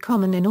are very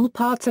common in all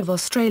parts of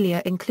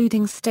Australia,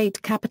 including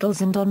state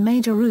capitals, and on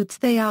major routes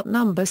they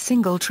outnumber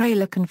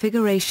single-trailer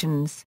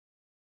configurations.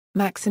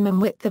 Maximum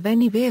width of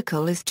any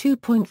vehicle is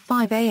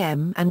 2.5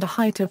 am and a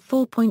height of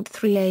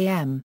 4.3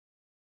 am.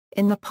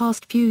 In the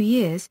past few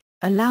years,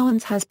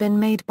 allowance has been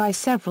made by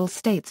several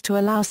states to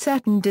allow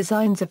certain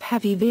designs of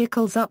heavy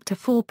vehicles up to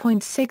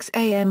 4.6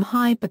 am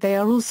high, but they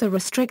are also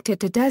restricted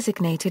to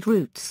designated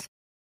routes.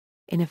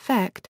 In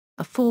effect,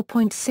 a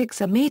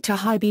 4.6 meter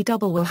high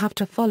B-double will have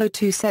to follow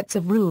 2 sets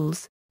of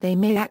rules. They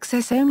may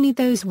access only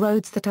those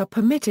roads that are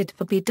permitted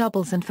for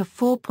B-doubles and for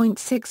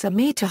 4.6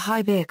 meter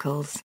high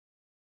vehicles.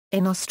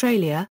 In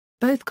Australia,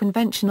 both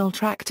conventional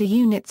tractor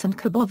units and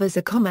cabovas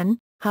are common,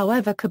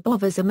 however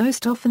cabovas are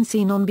most often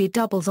seen on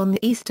B-doubles on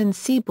the eastern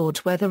seaboard,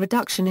 where the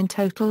reduction in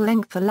total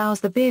length allows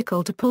the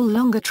vehicle to pull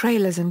longer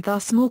trailers and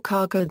thus more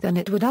cargo than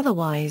it would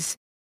otherwise.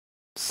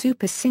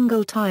 Super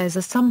single tires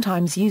are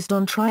sometimes used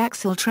on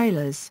triaxle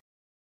trailers.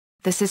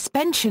 The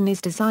suspension is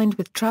designed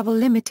with travel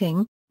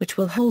limiting, which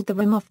will hold the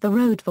rim off the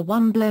road for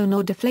one blown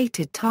or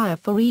deflated tire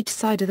for each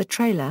side of the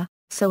trailer,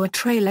 so a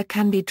trailer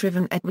can be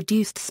driven at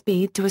reduced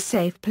speed to a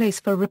safe place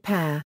for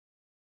repair.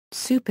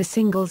 Super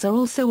singles are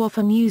also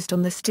often used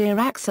on the steer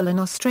axle in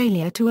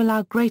Australia to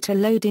allow greater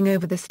loading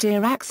over the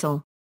steer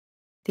axle.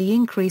 The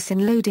increase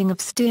in loading of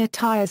steer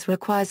tires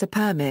requires a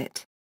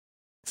permit.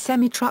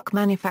 Semi-truck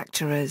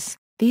manufacturers,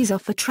 these are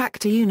for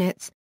tractor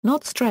units,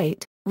 not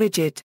straight,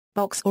 rigid,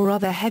 box or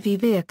other heavy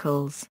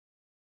vehicles.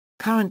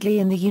 Currently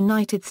in the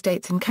United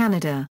States and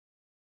Canada.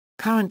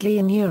 Currently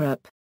in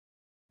Europe.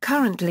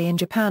 Currently in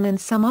Japan and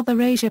some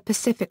other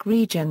Asia-Pacific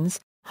regions,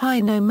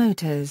 Hino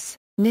Motors,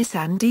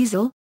 Nissan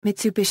Diesel,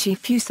 Mitsubishi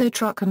Fuso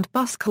Truck and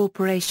Bus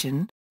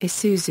Corporation,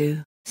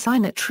 Isuzu,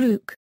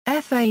 Sinotruk,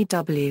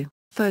 FAW,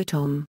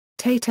 Photon,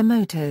 Tata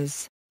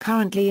Motors.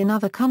 Currently in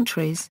other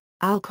countries,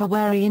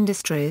 Al-Khawari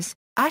Industries,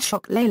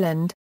 Ashok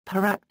Leyland,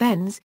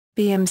 Bharat-Benz,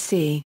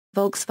 BMC,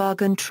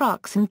 Volkswagen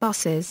Trucks and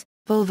Buses,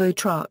 Volvo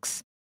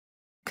Trucks.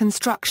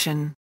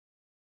 Construction.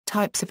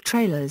 Types of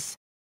trailers.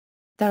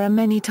 There are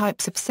many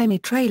types of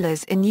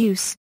semi-trailers in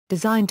use,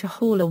 designed to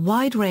haul a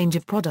wide range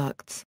of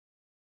products.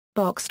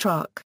 Box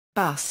truck,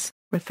 bus,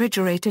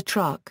 refrigerator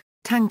truck,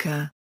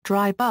 tanker,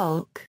 dry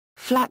bulk,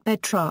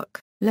 flatbed truck,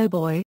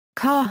 lowboy,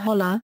 car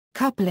hauler,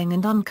 coupling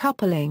and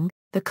uncoupling.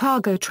 The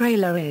cargo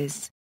trailer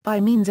is, by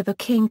means of a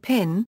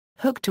kingpin,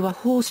 hooked to a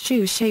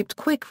horseshoe-shaped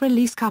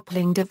quick-release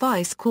coupling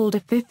device called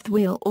a fifth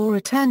wheel or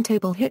a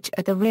turntable hitch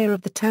at the rear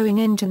of the towing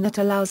engine that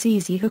allows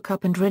easy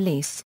hookup and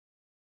release.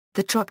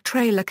 The truck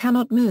trailer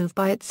cannot move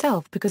by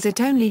itself because it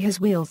only has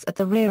wheels at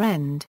the rear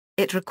end.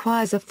 It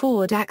requires a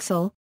forward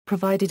axle,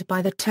 provided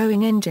by the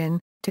towing engine,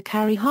 to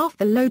carry half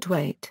the load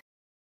weight.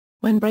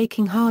 When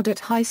braking hard at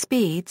high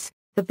speeds,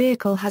 the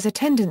vehicle has a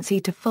tendency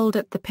to fold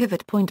at the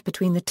pivot point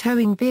between the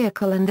towing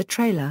vehicle and the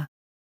trailer.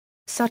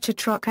 Such a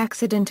truck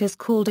accident is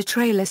called a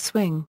trailer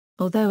swing,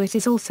 although it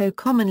is also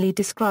commonly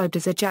described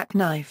as a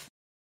jackknife.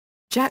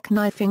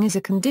 Jackknifing is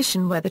a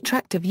condition where the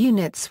tractive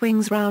unit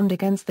swings round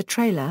against the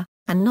trailer,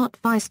 and not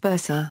vice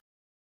versa.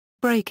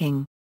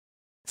 Braking.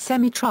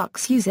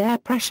 Semi-trucks use air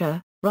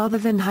pressure, rather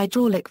than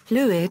hydraulic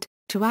fluid,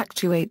 to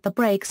actuate the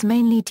brakes,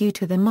 mainly due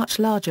to the much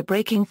larger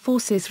braking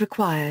forces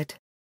required.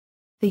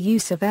 The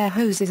use of air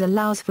hoses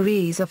allows for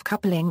ease of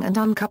coupling and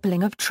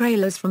uncoupling of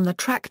trailers from the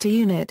tractor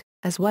unit,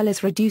 as well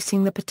as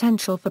reducing the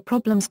potential for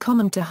problems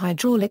common to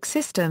hydraulic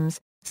systems,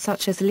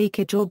 such as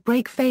leakage or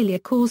brake failure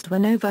caused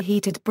when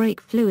overheated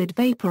brake fluid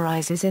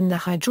vaporizes in the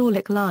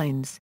hydraulic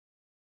lines.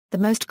 The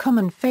most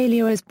common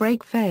failure is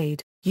brake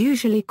fade,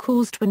 usually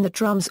caused when the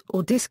drums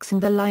or discs in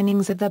the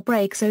linings of the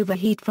brakes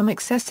overheat from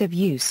excessive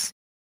use.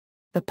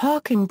 The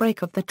parking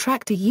brake of the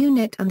tractor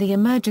unit and the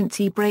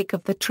emergency brake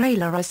of the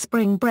trailer are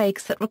spring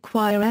brakes that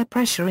require air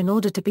pressure in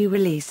order to be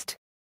released.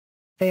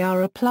 They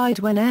are applied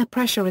when air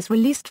pressure is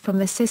released from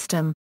the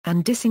system,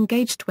 and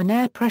disengaged when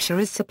air pressure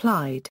is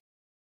supplied.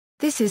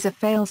 This is a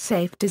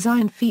fail-safe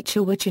design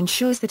feature which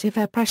ensures that if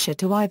air pressure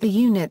to either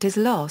unit is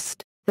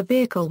lost, the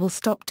vehicle will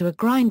stop to a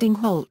grinding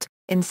halt,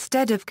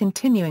 instead of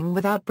continuing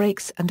without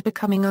brakes and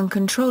becoming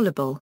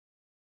uncontrollable.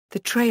 The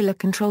trailer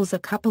controls are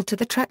coupled to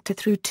the tractor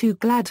through two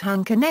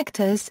Gladhand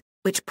connectors,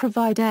 which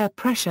provide air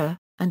pressure,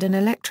 and an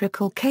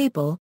electrical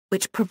cable,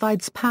 which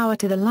provides power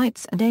to the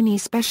lights and any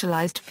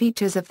specialized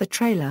features of the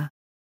trailer.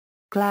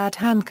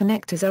 Gladhand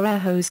connectors are air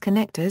hose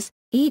connectors,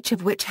 each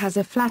of which has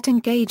a flat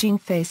engaging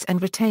face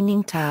and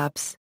retaining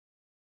tabs.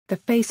 The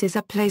faces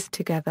are placed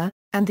together,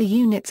 and the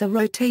units are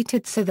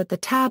rotated so that the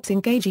tabs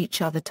engage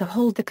each other to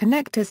hold the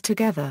connectors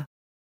together.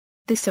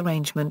 This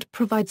arrangement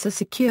provides a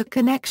secure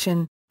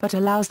connection, but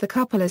allows the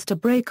couplers to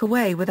break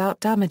away without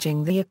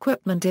damaging the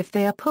equipment if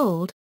they are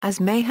pulled, as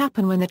may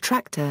happen when the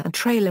tractor and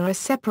trailer are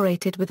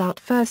separated without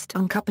first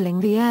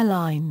uncoupling the air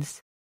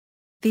lines.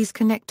 These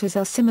connectors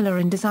are similar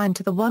in design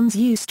to the ones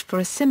used for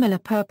a similar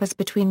purpose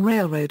between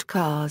railroad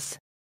cars.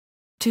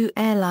 Two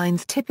air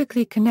lines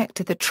typically connect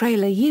to the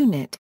trailer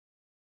unit.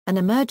 An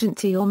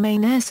emergency or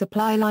main air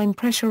supply line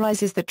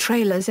pressurizes the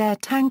trailer's air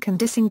tank and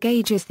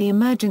disengages the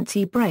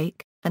emergency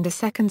brake, and a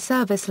second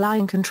service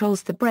line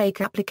controls the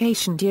brake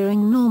application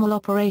during normal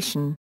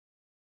operation.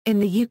 In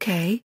the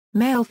UK,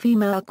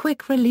 male-female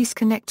quick-release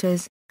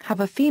connectors have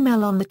a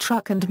female on the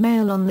truck and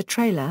male on the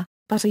trailer,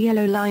 but a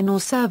yellow line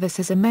or service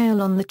has a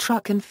male on the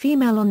truck and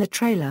female on the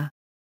trailer.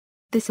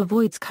 This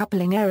avoids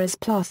coupling errors,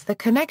 plus the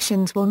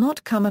connections will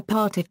not come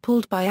apart if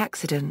pulled by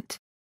accident.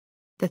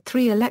 The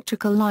three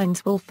electrical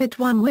lines will fit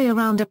one way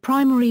around a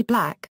primary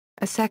black,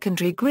 a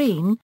secondary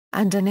green,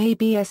 and an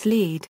ABS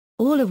lead,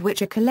 all of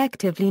which are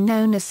collectively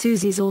known as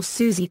Susies or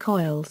Susie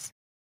coils.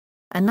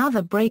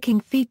 Another braking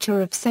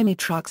feature of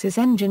semi-trucks is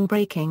engine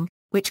braking,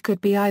 which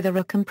could be either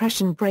a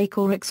compression brake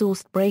or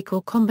exhaust brake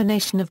or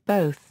combination of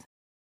both.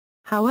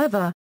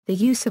 However, the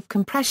use of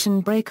compression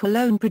brake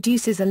alone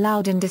produces a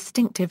loud and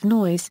distinctive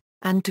noise,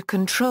 and to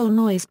control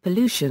noise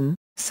pollution,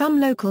 some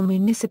local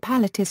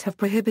municipalities have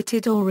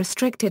prohibited or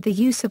restricted the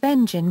use of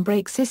engine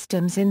brake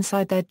systems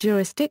inside their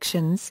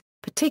jurisdictions,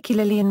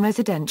 particularly in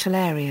residential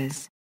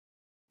areas.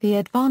 The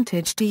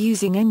advantage to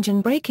using engine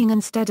braking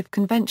instead of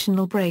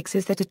conventional brakes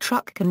is that a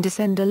truck can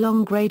descend a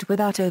long grade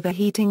without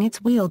overheating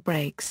its wheel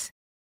brakes.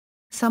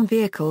 Some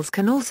vehicles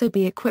can also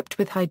be equipped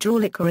with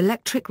hydraulic or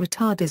electric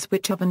retarders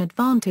which have an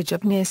advantage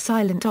of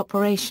near-silent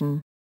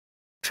operation.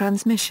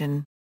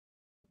 Transmission.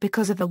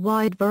 Because of the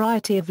wide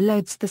variety of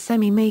loads the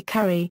semi may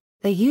carry,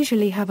 they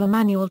usually have a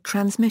manual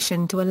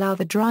transmission to allow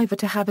the driver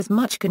to have as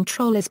much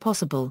control as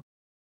possible.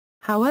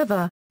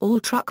 However, all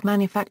truck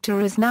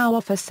manufacturers now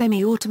offer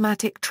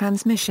semi-automatic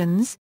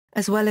transmissions,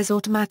 as well as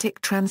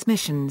automatic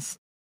transmissions.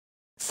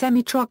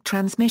 Semi-truck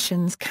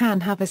transmissions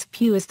can have as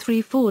few as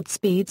 3 forward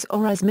speeds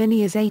or as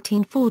many as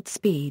 18 forward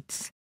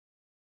speeds.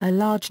 A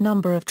large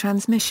number of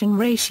transmission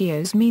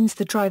ratios means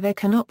the driver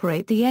can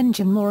operate the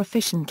engine more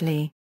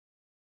efficiently.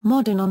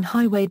 Modern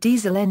on-highway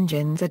diesel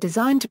engines are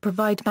designed to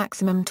provide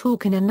maximum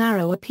torque in a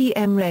narrower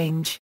PM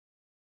range.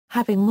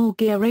 Having more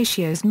gear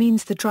ratios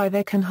means the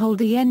driver can hold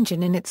the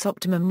engine in its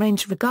optimum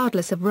range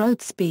regardless of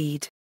road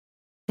speed.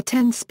 A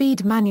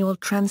 10-speed manual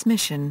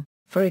transmission,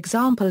 for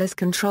example, is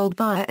controlled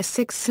via a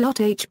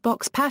 6-slot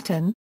H-box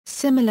pattern,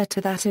 similar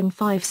to that in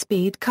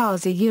 5-speed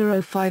cars, a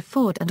Euro 5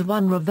 forward and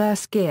 1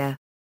 reverse gear.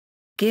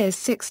 Gears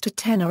 6 to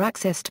 10 are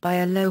accessed by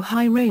a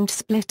low-high range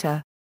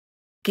splitter.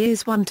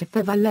 Gears 1 to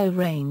 5 are low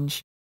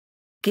range.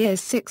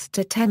 Gears 6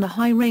 to 10 are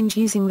high range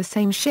using the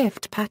same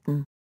shift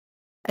pattern.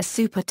 A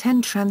Super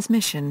 10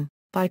 transmission,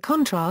 by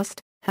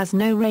contrast, has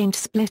no range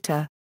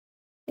splitter.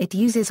 It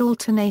uses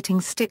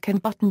alternating stick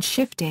and button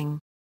shifting.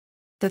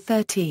 The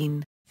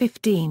 13,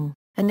 15,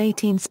 and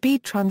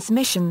 18-speed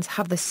transmissions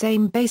have the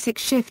same basic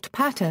shift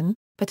pattern,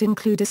 but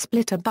include a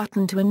splitter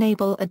button to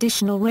enable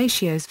additional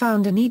ratios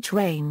found in each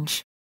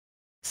range.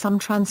 Some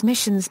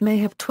transmissions may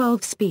have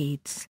 12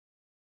 speeds.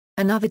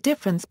 Another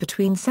difference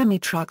between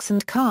semi-trucks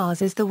and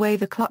cars is the way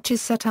the clutch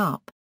is set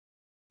up.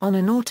 On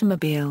an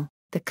automobile,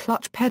 The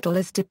clutch pedal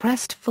is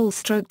depressed full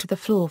stroke to the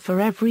floor for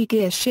every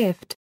gear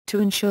shift, to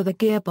ensure the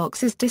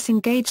gearbox is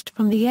disengaged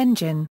from the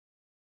engine.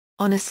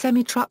 On a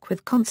semi-truck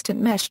with constant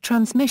mesh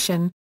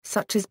transmission,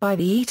 such as by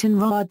the Eaton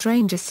Rod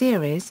Ranger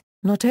series,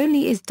 not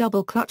only is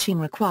double clutching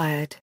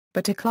required,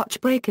 but a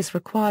clutch brake is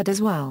required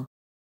as well.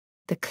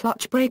 The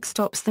clutch brake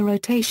stops the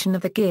rotation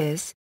of the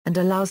gears, and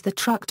allows the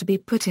truck to be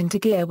put into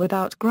gear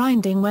without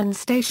grinding when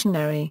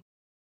stationary.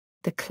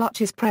 The clutch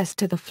is pressed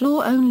to the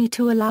floor only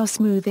to allow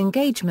smooth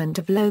engagement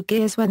of low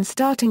gears when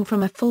starting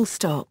from a full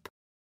stop.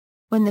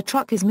 When the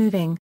truck is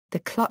moving, the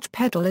clutch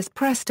pedal is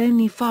pressed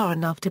only far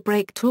enough to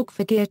break torque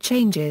for gear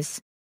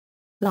changes.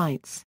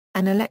 Lights.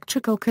 An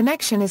electrical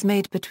connection is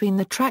made between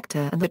the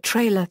tractor and the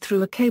trailer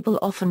through a cable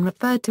often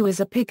referred to as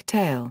a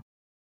pigtail.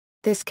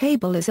 This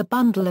cable is a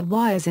bundle of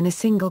wires in a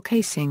single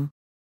casing.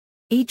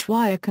 Each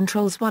wire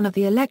controls one of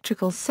the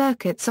electrical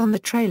circuits on the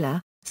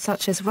trailer,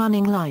 such as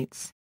running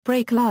lights,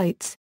 brake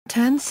lights,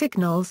 turn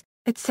signals,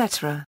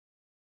 etc.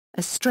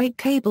 A straight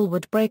cable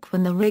would break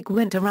when the rig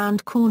went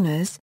around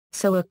corners,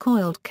 so a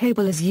coiled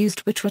cable is used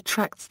which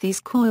retracts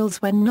these coils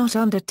when not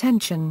under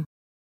tension.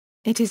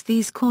 It is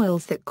these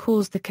coils that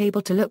cause the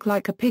cable to look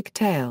like a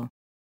pigtail.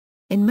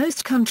 In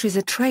most countries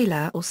a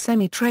trailer or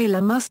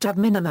semi-trailer must have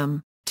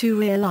minimum 2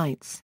 rear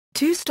lights,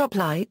 2 stop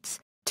lights,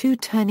 2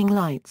 turning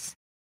lights.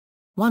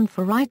 1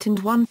 for right and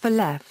 1 for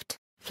left,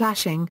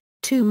 flashing,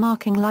 2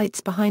 marking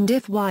lights behind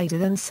if wider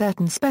than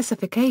certain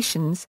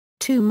specifications,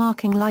 2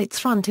 marking lights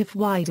front if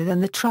wider than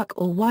the truck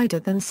or wider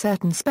than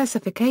certain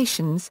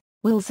specifications,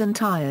 wheels and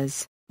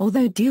tires.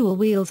 Although dual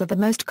wheels are the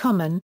most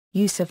common,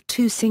 use of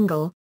 2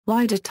 single,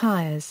 wider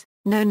tires,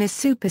 known as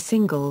super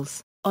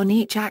singles, on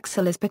each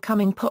axle is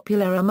becoming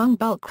popular among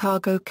bulk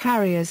cargo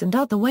carriers and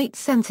other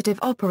weight-sensitive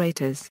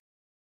operators.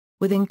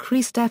 With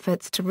increased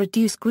efforts to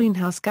reduce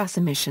greenhouse gas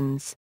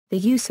emissions, the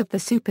use of the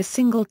super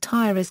single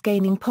tire is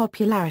gaining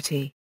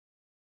popularity.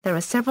 There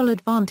are several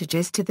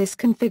advantages to this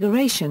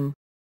configuration.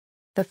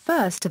 The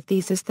first of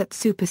these is that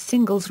super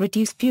singles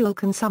reduce fuel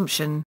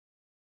consumption.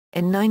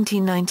 In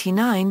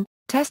 1999,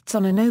 tests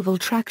on an oval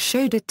track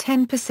showed a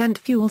 10%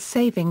 fuel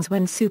savings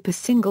when super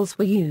singles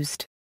were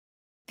used.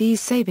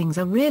 These savings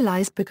are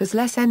realized because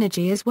less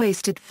energy is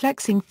wasted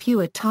flexing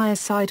fewer tire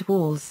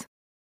sidewalls.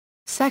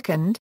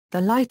 Second,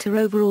 the lighter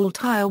overall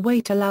tire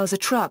weight allows a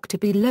truck to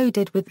be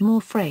loaded with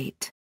more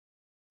freight.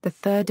 The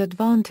third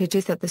advantage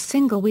is that the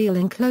single wheel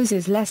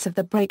encloses less of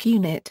the brake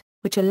unit,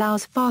 which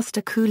allows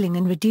faster cooling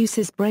and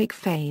reduces brake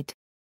fade.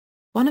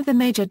 One of the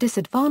major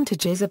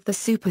disadvantages of the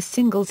super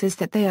singles is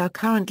that they are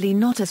currently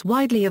not as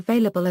widely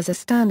available as a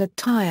standard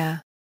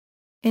tire.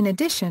 In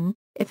addition,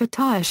 if a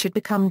tire should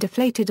become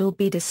deflated or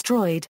be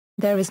destroyed,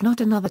 there is not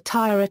another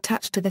tire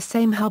attached to the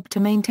same hub to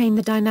maintain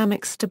the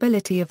dynamic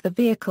stability of the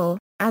vehicle,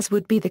 as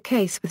would be the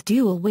case with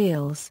dual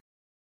wheels.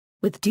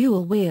 With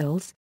dual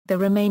wheels, the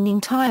remaining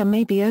tire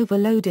may be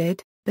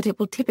overloaded, but it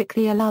will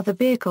typically allow the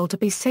vehicle to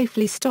be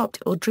safely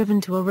stopped or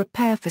driven to a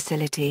repair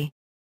facility.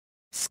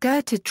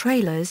 Skirted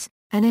trailers.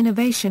 An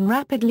innovation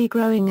rapidly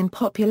growing in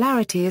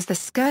popularity is the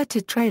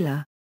skirted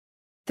trailer.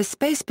 The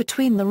space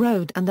between the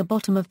road and the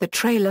bottom of the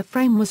trailer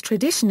frame was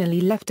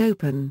traditionally left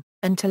open,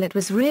 until it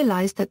was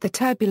realized that the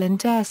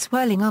turbulent air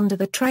swirling under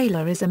the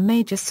trailer is a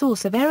major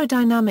source of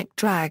aerodynamic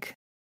drag.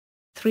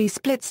 3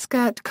 split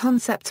skirt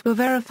concepts were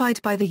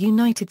verified by the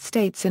United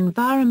States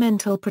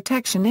Environmental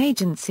Protection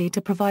Agency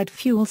to provide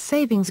fuel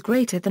savings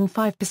greater than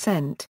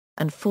 5%.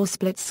 And 4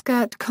 split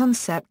skirt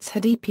concepts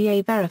had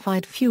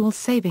EPA-verified fuel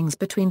savings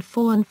between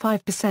 4 and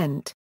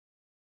 5%.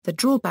 The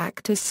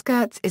drawback to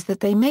skirts is that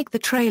they make the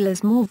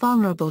trailers more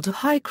vulnerable to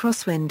high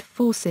crosswind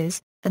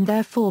forces, and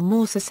therefore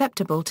more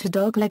susceptible to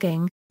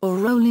doglegging, or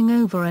rolling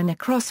over in a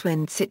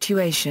crosswind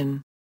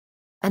situation.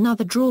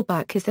 Another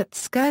drawback is that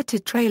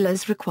skirted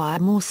trailers require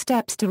more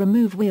steps to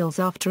remove wheels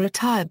after a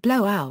tire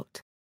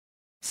blowout.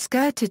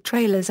 Skirted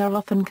trailers are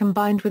often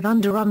combined with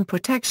underrun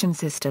protection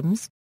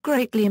systems,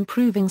 greatly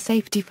improving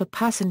safety for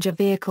passenger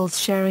vehicles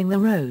sharing the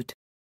road.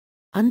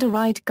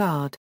 Underride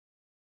guard.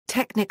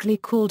 Technically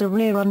called a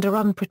rear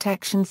underrun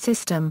protection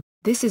system,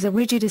 this is a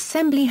rigid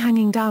assembly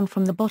hanging down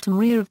from the bottom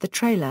rear of the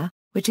trailer,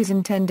 which is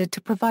intended to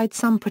provide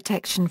some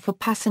protection for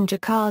passenger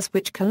cars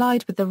which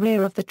collide with the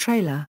rear of the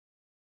trailer.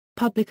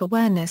 Public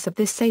awareness of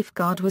this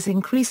safeguard was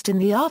increased in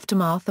the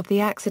aftermath of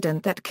the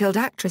accident that killed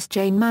actress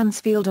Jane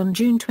Mansfield on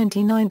June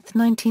 29,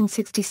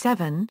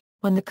 1967,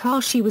 when the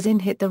car she was in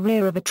hit the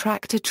rear of a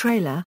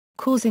tractor-trailer,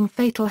 causing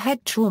fatal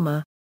head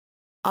trauma.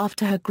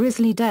 After her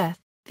grisly death,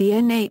 the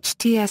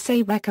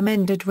NHTSA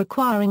recommended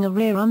requiring a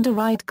rear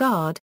underride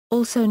guard,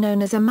 also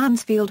known as a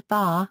Mansfield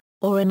bar,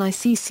 or an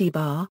ICC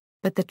bar,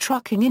 but the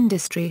trucking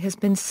industry has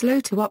been slow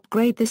to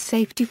upgrade this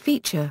safety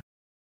feature.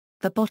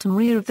 The bottom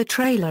rear of the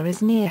trailer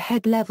is near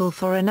head level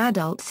for an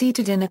adult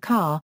seated in a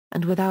car,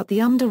 and without the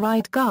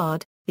underride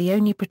guard, the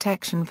only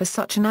protection for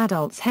such an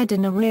adult's head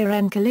in a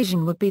rear-end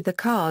collision would be the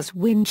car's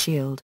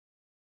windshield.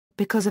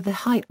 Because of the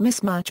height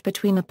mismatch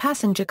between a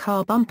passenger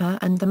car bumper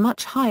and the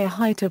much higher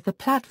height of the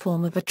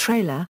platform of a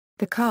trailer,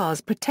 the car's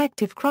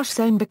protective crush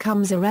zone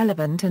becomes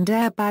irrelevant and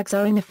airbags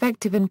are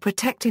ineffective in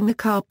protecting the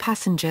car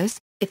passengers,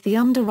 if the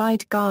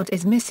underride guard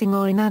is missing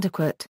or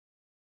inadequate.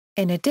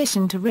 In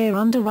addition to rear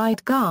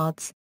underride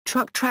guards,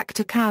 truck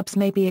tractor cabs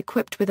may be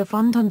equipped with a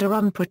front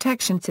underrun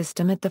protection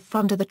system at the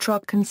front of the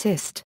truck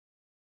consist.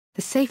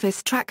 The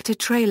safest tractor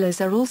trailers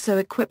are also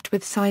equipped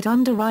with side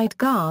underride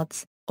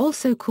guards,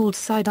 also called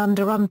side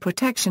underrun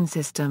protection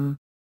system.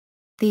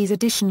 These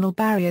additional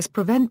barriers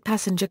prevent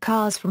passenger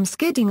cars from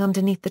skidding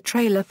underneath the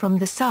trailer from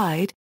the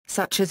side,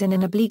 such as in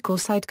an oblique or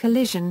side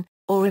collision,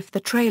 or if the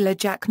trailer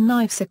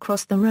jackknifes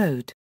across the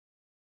road.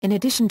 In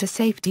addition to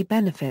safety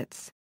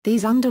benefits,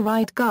 these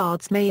underride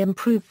guards may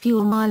improve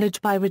fuel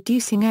mileage by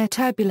reducing air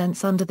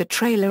turbulence under the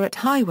trailer at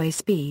highway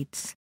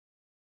speeds.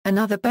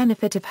 Another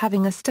benefit of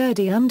having a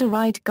sturdy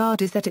underride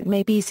guard is that it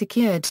may be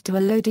secured to a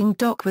loading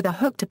dock with a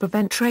hook to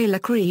prevent trailer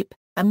creep,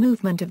 a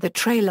movement of the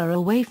trailer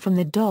away from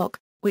the dock,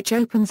 which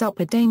opens up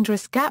a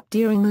dangerous gap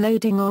during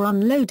loading or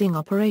unloading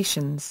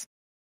operations.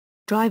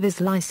 Driver's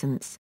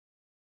license.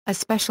 A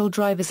special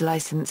driver's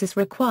license is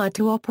required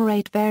to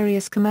operate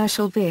various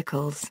commercial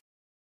vehicles.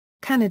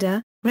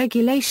 Canada,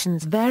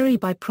 regulations vary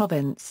by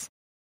province.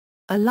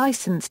 A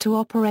license to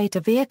operate a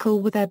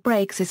vehicle with air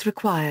brakes is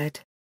required.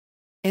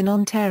 In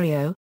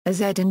Ontario, a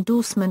Z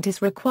endorsement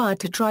is required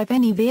to drive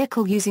any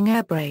vehicle using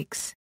air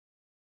brakes.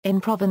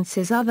 In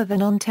provinces other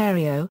than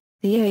Ontario,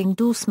 the A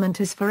endorsement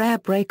is for air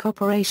brake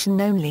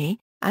operation only,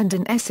 and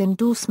an S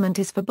endorsement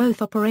is for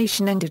both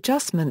operation and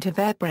adjustment of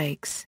air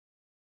brakes.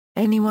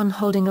 Anyone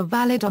holding a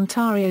valid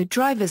Ontario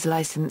driver's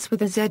license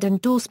with a Z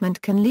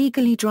endorsement can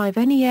legally drive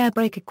any air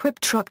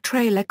brake-equipped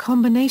truck-trailer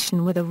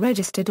combination with a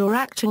registered or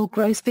actual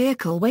gross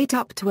vehicle weight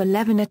up to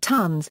 11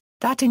 tons,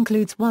 that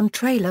includes one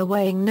trailer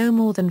weighing no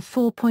more than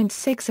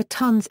 4.6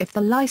 tons if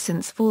the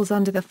license falls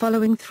under the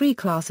following three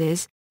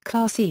classes: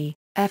 Class E,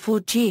 F or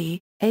G.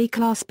 A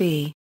Class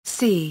B,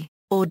 C,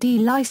 or D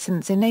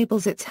license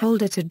enables its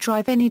holder to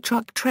drive any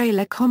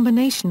truck-trailer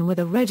combination with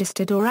a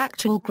registered or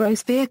actual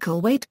gross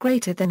vehicle weight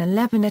greater than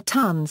 11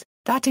 tons,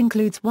 that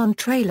includes one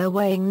trailer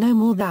weighing no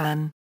more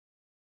than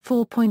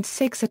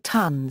 4.6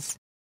 tons.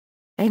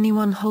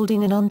 Anyone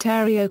holding an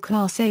Ontario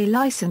Class A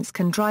license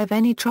can drive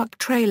any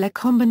truck-trailer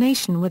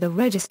combination with a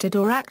registered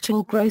or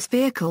actual gross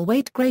vehicle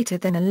weight greater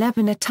than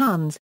 11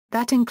 tons,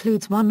 that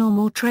includes one or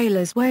more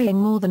trailers weighing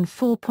more than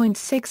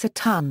 4.6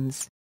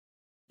 tons.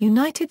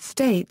 United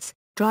States,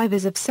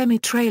 drivers of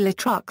semi-trailer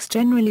trucks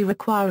generally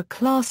require a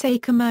Class A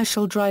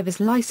commercial driver's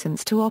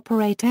license to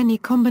operate any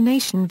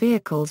combination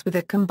vehicles with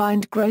a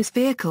combined gross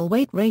vehicle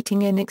weight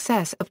rating in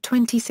excess of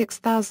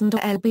 26,000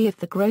 lb if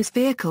the gross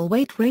vehicle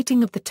weight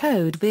rating of the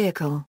towed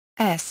vehicle,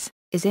 S,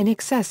 is in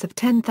excess of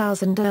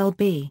 10,000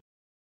 lb.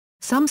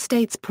 Some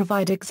states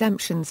provide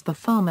exemptions for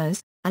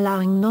farmers,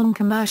 allowing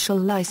non-commercial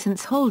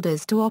license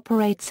holders to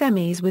operate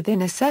semis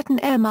within a certain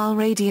air-mile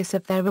radius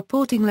of their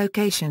reporting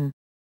location.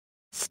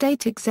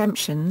 State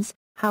exemptions,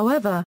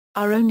 however,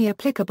 are only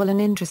applicable in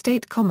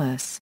intrastate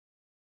commerce.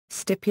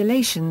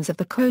 Stipulations of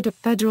the Code of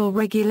Federal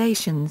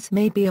Regulations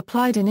may be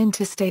applied in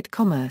interstate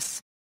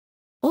commerce.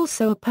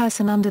 Also, a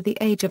person under the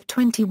age of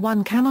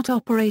 21 cannot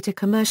operate a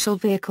commercial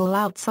vehicle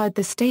outside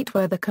the state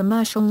where the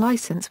commercial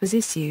license was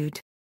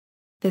issued.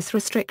 This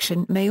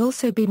restriction may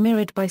also be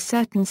mirrored by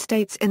certain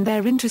states in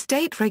their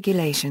intrastate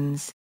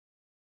regulations.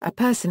 A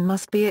person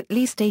must be at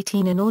least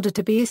 18 in order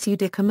to be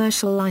issued a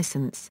commercial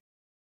license.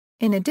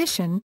 In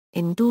addition,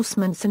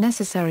 endorsements are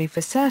necessary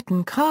for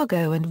certain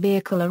cargo and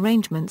vehicle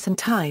arrangements and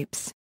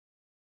types.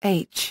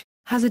 H.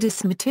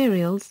 Hazardous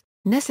materials,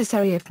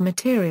 necessary if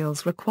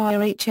materials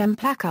require HM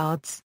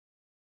placards.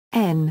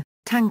 N.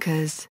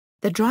 Tankers,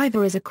 the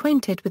driver is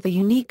acquainted with the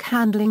unique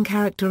handling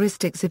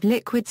characteristics of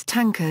liquids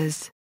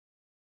tankers.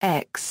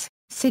 X.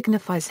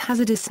 Signifies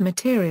hazardous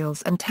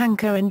materials and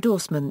tanker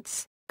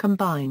endorsements,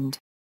 combined.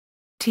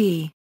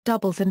 T.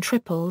 Doubles and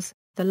triples,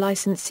 the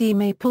licensee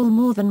may pull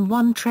more than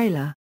one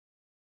trailer.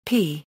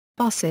 P.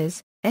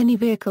 Buses, any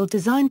vehicle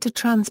designed to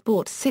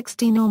transport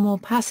 16 or more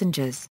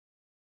passengers.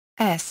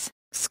 S.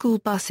 School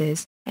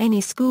buses,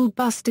 any school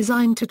bus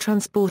designed to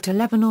transport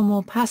 11 or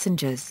more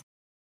passengers.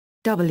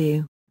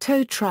 W.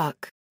 Tow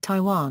truck,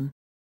 Taiwan.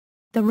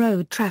 The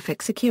road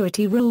traffic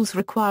security rules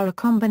require a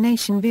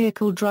combination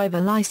vehicle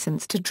driver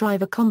license to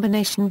drive a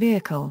combination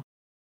vehicle.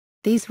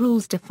 These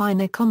rules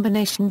define a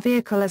combination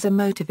vehicle as a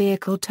motor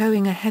vehicle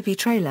towing a heavy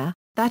trailer,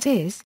 that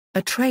is,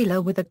 a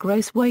trailer with a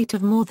gross weight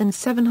of more than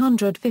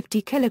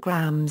 750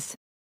 kilograms.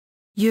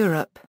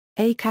 Europe,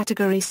 a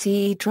Category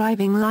C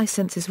driving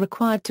license is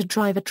required to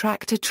drive a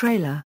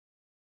tractor-trailer.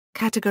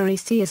 Category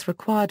C is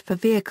required for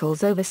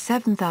vehicles over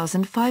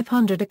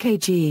 7,500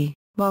 kg,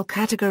 while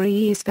Category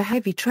E is for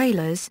heavy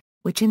trailers,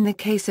 which in the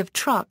case of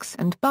trucks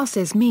and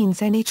buses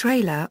means any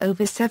trailer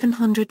over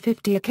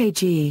 750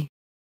 kg.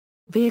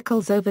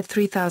 Vehicles over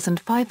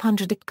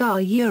 3,500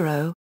 kg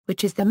Euro,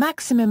 which is the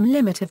maximum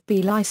limit of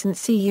B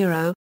license C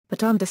Euro,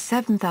 but under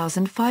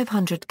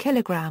 7,500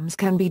 kilograms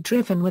can be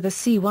driven with a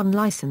C1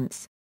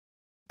 license.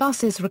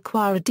 Buses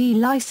require a D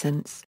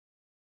license.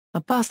 A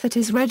bus that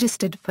is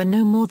registered for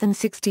no more than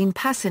 16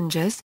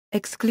 passengers,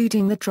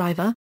 excluding the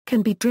driver,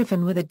 can be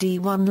driven with a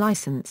D1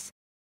 license.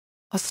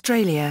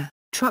 Australia,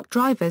 Truck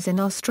drivers in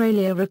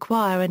Australia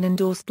require an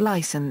endorsed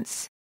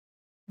license.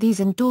 These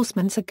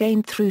endorsements are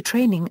gained through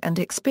training and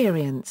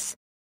experience.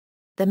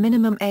 The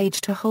minimum age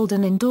to hold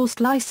an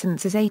endorsed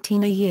license is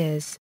 18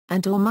 years,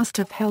 and/or must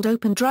have held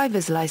open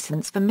driver's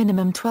license for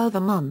minimum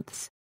 12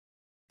 months.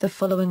 The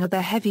following are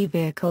the heavy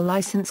vehicle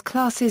license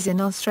classes in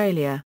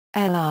Australia.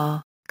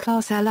 LR.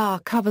 Class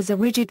LR covers a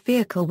rigid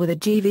vehicle with a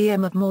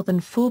GVM of more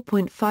than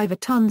 4.5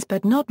 tons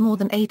but not more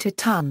than 8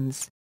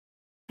 tons.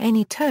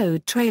 Any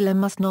towed trailer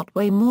must not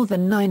weigh more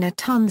than 9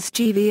 tons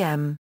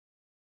GVM.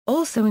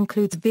 Also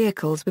includes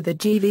vehicles with a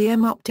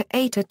GVM up to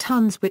 8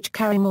 tons which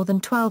carry more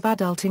than 12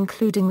 adult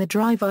including the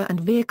driver,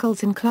 and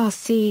vehicles in Class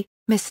C,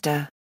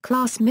 Mr.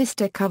 Class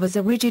Mr covers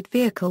a rigid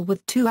vehicle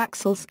with 2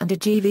 axles and a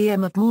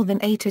GVM of more than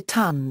 8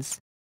 tons.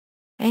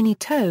 Any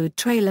towed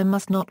trailer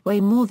must not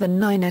weigh more than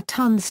 9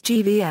 tons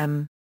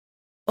GVM.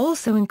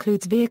 Also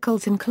includes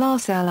vehicles in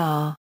Class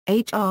LR,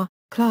 HR.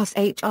 Class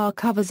HR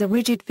covers a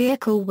rigid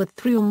vehicle with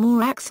 3 or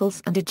more axles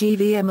and a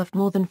GVM of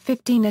more than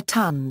 15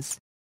 tons.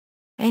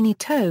 Any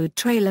towed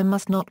trailer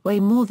must not weigh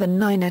more than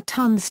 9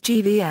 tons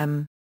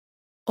GVM.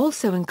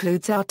 Also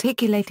includes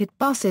articulated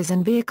buses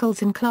and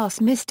vehicles in Class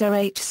Mr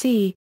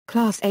HC.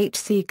 Class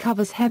HC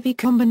covers heavy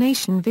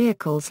combination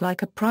vehicles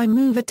like a prime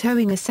mover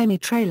towing a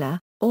semi-trailer,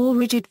 or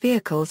rigid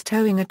vehicles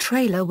towing a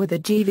trailer with a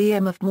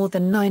GVM of more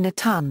than 9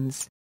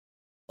 tons.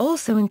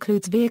 Also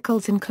includes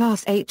vehicles in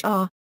Class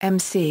HR,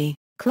 MC.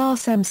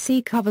 Class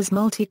MC covers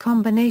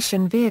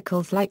multi-combination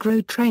vehicles like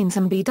road trains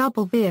and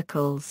B-double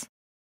vehicles.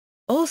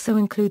 Also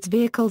includes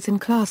vehicles in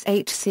Class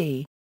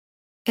HC.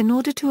 In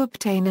order to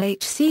obtain a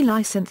HC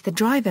license, the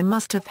driver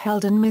must have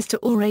held an Mr.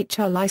 or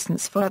HR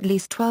license for at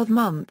least 12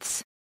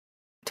 months.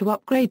 To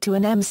upgrade to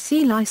an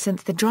MC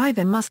license, the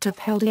driver must have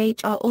held a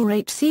HR or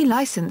HC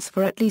license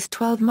for at least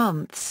 12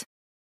 months.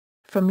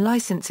 From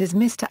licenses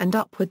Mr. and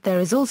upward,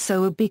 there is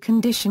also a B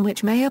condition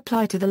which may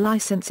apply to the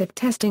license if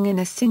testing in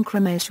a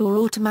synchromesh or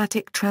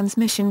automatic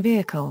transmission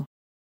vehicle.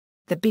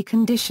 The B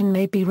condition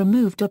may be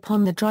removed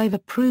upon the driver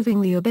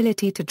proving the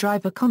ability to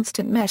drive a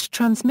constant mesh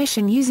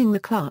transmission using the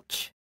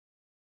clutch.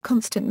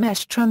 Constant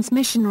mesh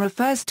transmission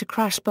refers to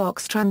crash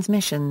box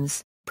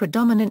transmissions,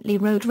 predominantly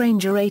Road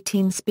Ranger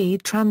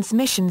 18-speed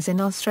transmissions in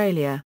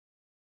Australia.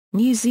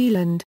 New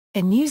Zealand.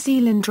 In New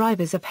Zealand,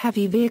 drivers of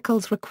heavy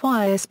vehicles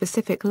require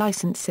specific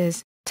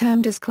licenses,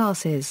 termed as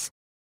classes.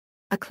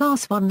 A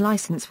Class 1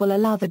 license will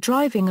allow the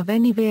driving of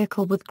any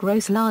vehicle with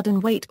gross laden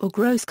weight or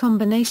gross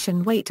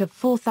combination weight of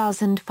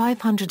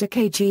 4,500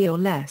 kg or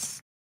less.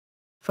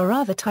 For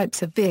other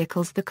types of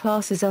vehicles, the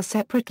classes are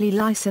separately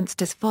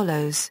licensed as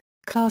follows.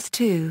 Class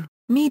 2,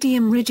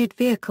 medium rigid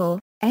vehicle,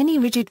 any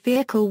rigid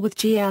vehicle with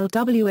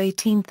GLW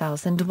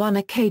 18,001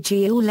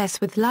 kg or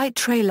less with light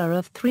trailer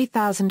of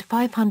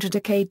 3,500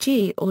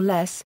 kg or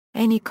less,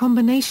 any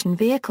combination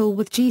vehicle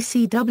with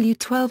GCW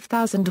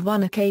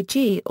 12,001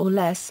 kg or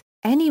less,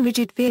 any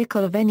rigid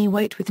vehicle of any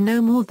weight with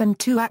no more than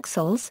 2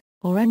 axles,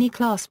 or any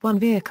Class 1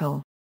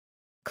 vehicle.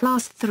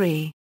 Class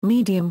 3,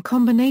 medium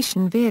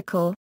combination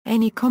vehicle,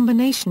 any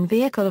combination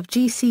vehicle of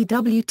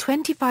GCW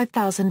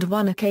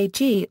 25,001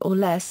 kg or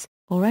less,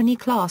 or any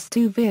Class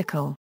 2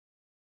 vehicle.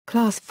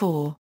 Class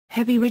 4,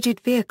 heavy rigid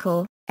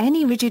vehicle,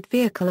 any rigid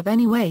vehicle of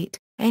any weight,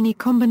 any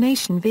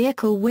combination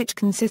vehicle which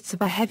consists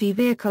of a heavy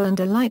vehicle and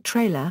a light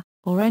trailer,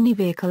 or any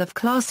vehicle of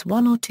Class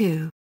 1 or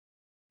 2.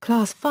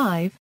 Class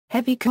 5,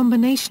 heavy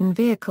combination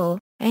vehicle,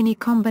 any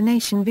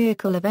combination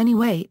vehicle of any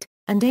weight,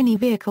 and any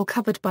vehicle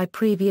covered by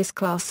previous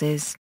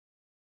classes.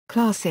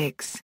 Class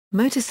 6,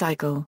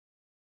 motorcycle.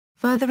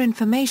 Further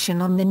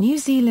information on the New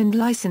Zealand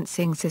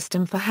licensing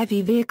system for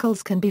heavy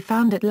vehicles can be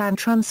found at Land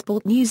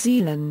Transport New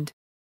Zealand.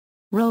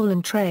 Role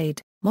and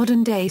trade.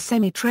 Modern-day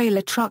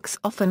semi-trailer trucks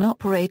often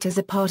operate as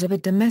a part of a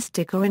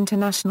domestic or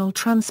international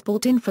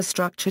transport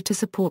infrastructure to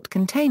support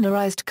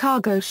containerized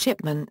cargo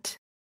shipment.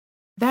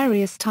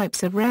 Various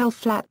types of rail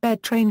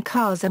flatbed train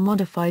cars are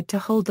modified to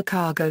hold the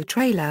cargo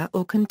trailer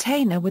or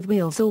container with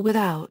wheels or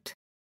without.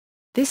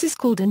 This is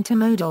called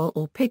intermodal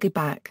or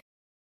piggyback.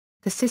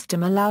 The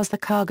system allows the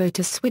cargo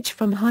to switch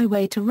from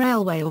highway to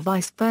railway or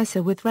vice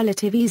versa with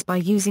relative ease by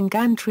using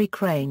gantry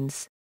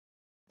cranes.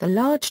 The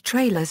large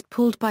trailers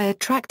pulled by a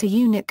tractor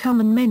unit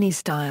come in many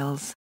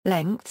styles,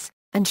 lengths,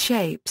 and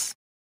shapes.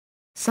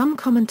 Some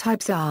common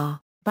types are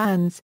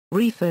vans,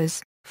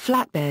 reefers,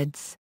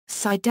 flatbeds,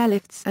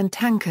 sidelifts and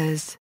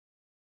tankers.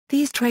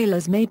 These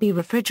trailers may be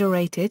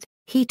refrigerated,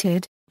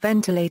 heated,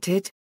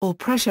 ventilated, or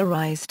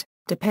pressurized,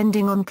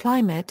 depending on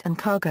climate and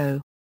cargo.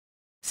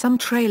 Some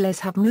trailers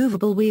have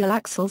movable wheel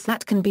axles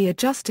that can be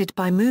adjusted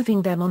by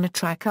moving them on a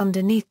track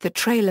underneath the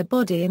trailer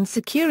body and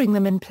securing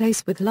them in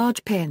place with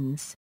large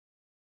pins.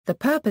 The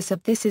purpose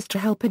of this is to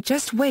help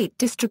adjust weight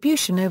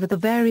distribution over the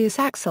various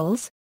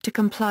axles, to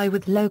comply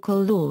with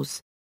local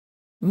laws.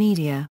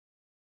 Media.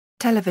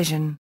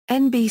 Television.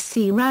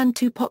 NBC ran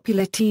 2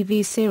 popular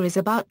TV series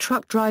about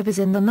truck drivers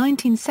in the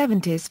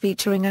 1970s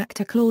featuring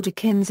actor Claude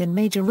Akins in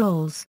major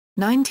roles.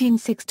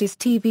 1960s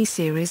TV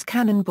series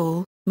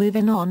Cannonball,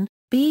 Moving On,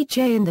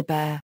 BJ and the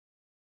Bear.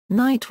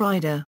 Knight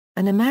Rider,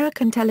 an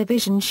American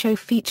television show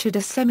featured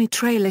a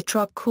semi-trailer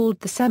truck called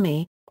the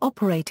Semi,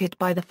 operated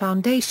by the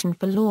Foundation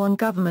for Law and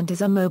Government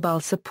as a mobile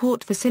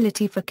support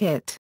facility for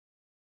KIT.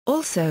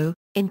 Also,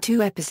 in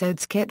 2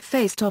 episodes KIT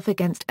faced off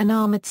against an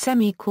armored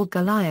semi called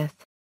Goliath.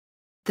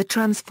 The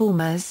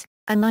Transformers,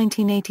 a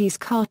 1980s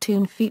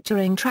cartoon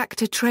featuring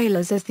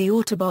tractor-trailers as the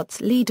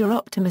Autobots' leader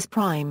Optimus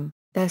Prime,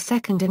 their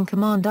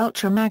second-in-command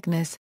Ultra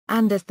Magnus,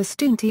 and as the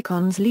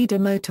Stunticons' leader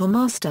Motor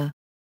Master.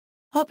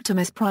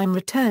 Optimus Prime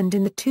returned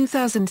in the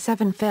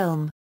 2007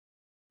 film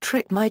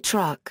Trick My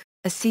Truck,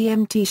 a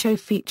CMT show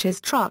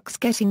features trucks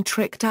getting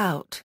tricked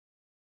out.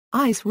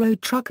 Ice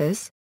Road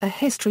Truckers, a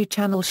History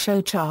Channel show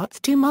charts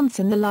 2 months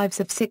in the lives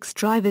of 6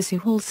 drivers who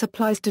haul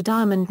supplies to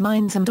diamond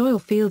mines and oil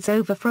fields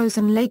over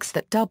frozen lakes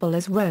that double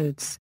as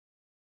roads.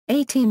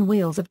 18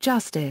 Wheels of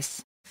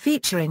Justice,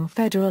 featuring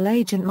federal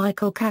agent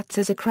Michael Katz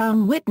as a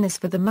crown witness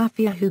for the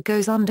mafia who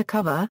goes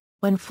undercover,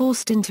 when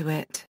forced into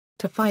it,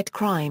 to fight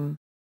crime.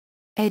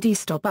 Eddie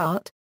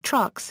Stobbart,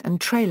 Trucks and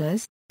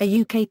Trailers,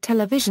 a UK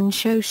television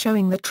show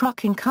showing the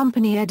trucking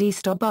company Eddie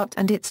Stobbart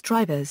and its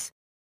drivers.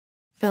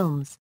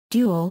 Films,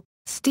 Duel,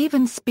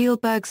 Steven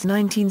Spielberg's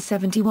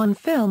 1971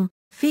 film,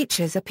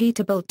 features a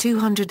Peterbilt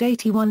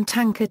 281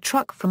 tanker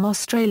truck from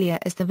Australia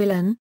as the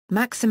villain.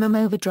 Maximum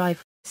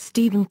Overdrive,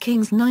 Stephen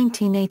King's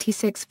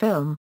 1986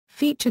 film,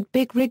 featured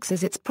big rigs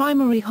as its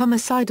primary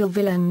homicidal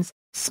villains.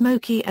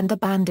 Smokey and the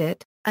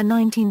Bandit, a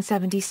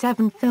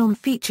 1977 film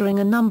featuring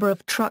a number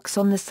of trucks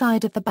on the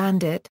side of the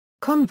Bandit.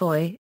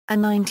 Convoy, a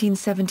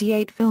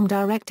 1978 film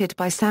directed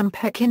by Sam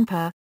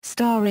Peckinpah,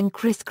 starring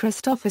Chris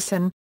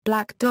Christopherson.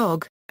 Black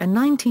Dog, a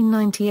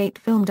 1998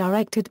 film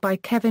directed by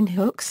Kevin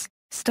Hooks,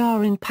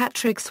 starring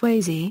Patrick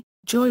Swayze.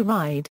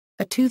 Joyride,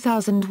 a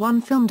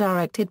 2001 film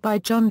directed by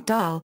John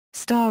Dahl,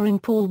 starring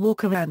Paul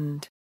Walker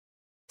and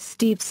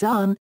Steve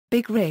Zahn.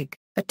 Big Rig,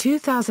 a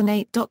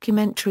 2008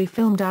 documentary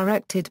film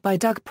directed by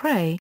Doug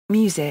Prey.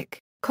 Music,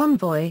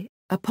 Convoy,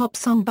 a pop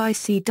song by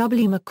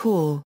C.W.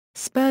 McCall,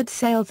 spurred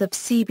sales of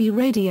CB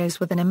radios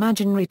with an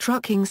imaginary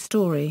trucking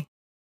story.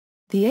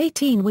 The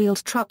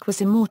 18-wheeled truck was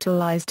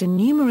immortalized in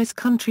numerous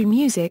country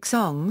music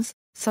songs,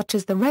 such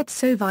as the Red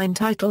Sovine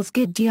titles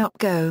Giddy Up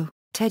Go,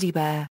 Teddy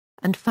Bear,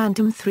 and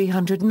Phantom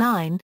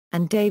 309,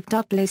 and Dave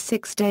Dudley's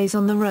 6 Days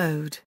on the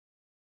Road.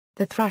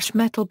 The thrash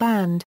metal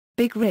band,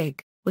 Big Rig,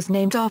 was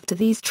named after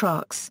these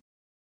trucks.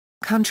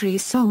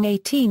 Country's song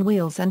 18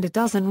 Wheels and a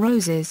Dozen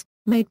Roses,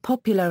 made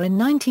popular in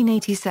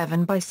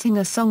 1987 by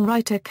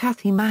singer-songwriter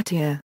Kathy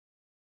Mattea.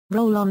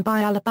 Roll On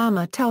by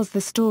Alabama tells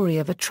the story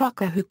of a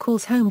trucker who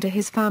calls home to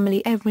his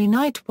family every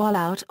night while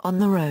out on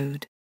the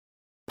road.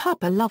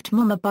 Papa Loved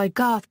Mama by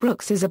Garth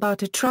Brooks is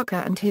about a trucker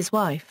and his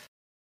wife.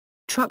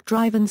 Truck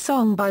Drivin'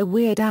 Song by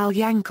Weird Al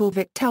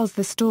Yankovic tells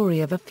the story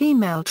of a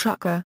female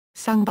trucker,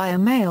 sung by a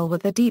male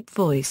with a deep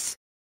voice.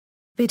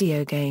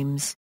 Video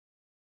games.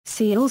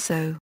 See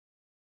also.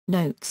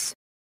 Notes.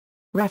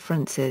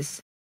 References.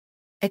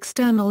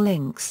 External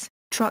links,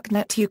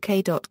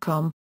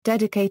 trucknetuk.com,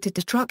 dedicated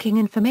to trucking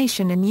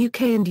information in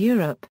UK and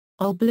Europe.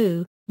 All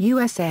Blue,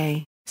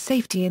 USA,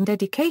 Safety and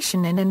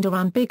Education in and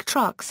around big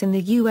trucks in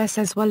the US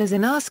as well as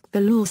an Ask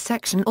the Law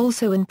section,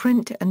 also in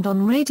print and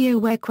on radio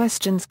where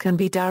questions can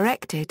be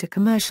directed to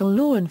commercial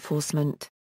law enforcement.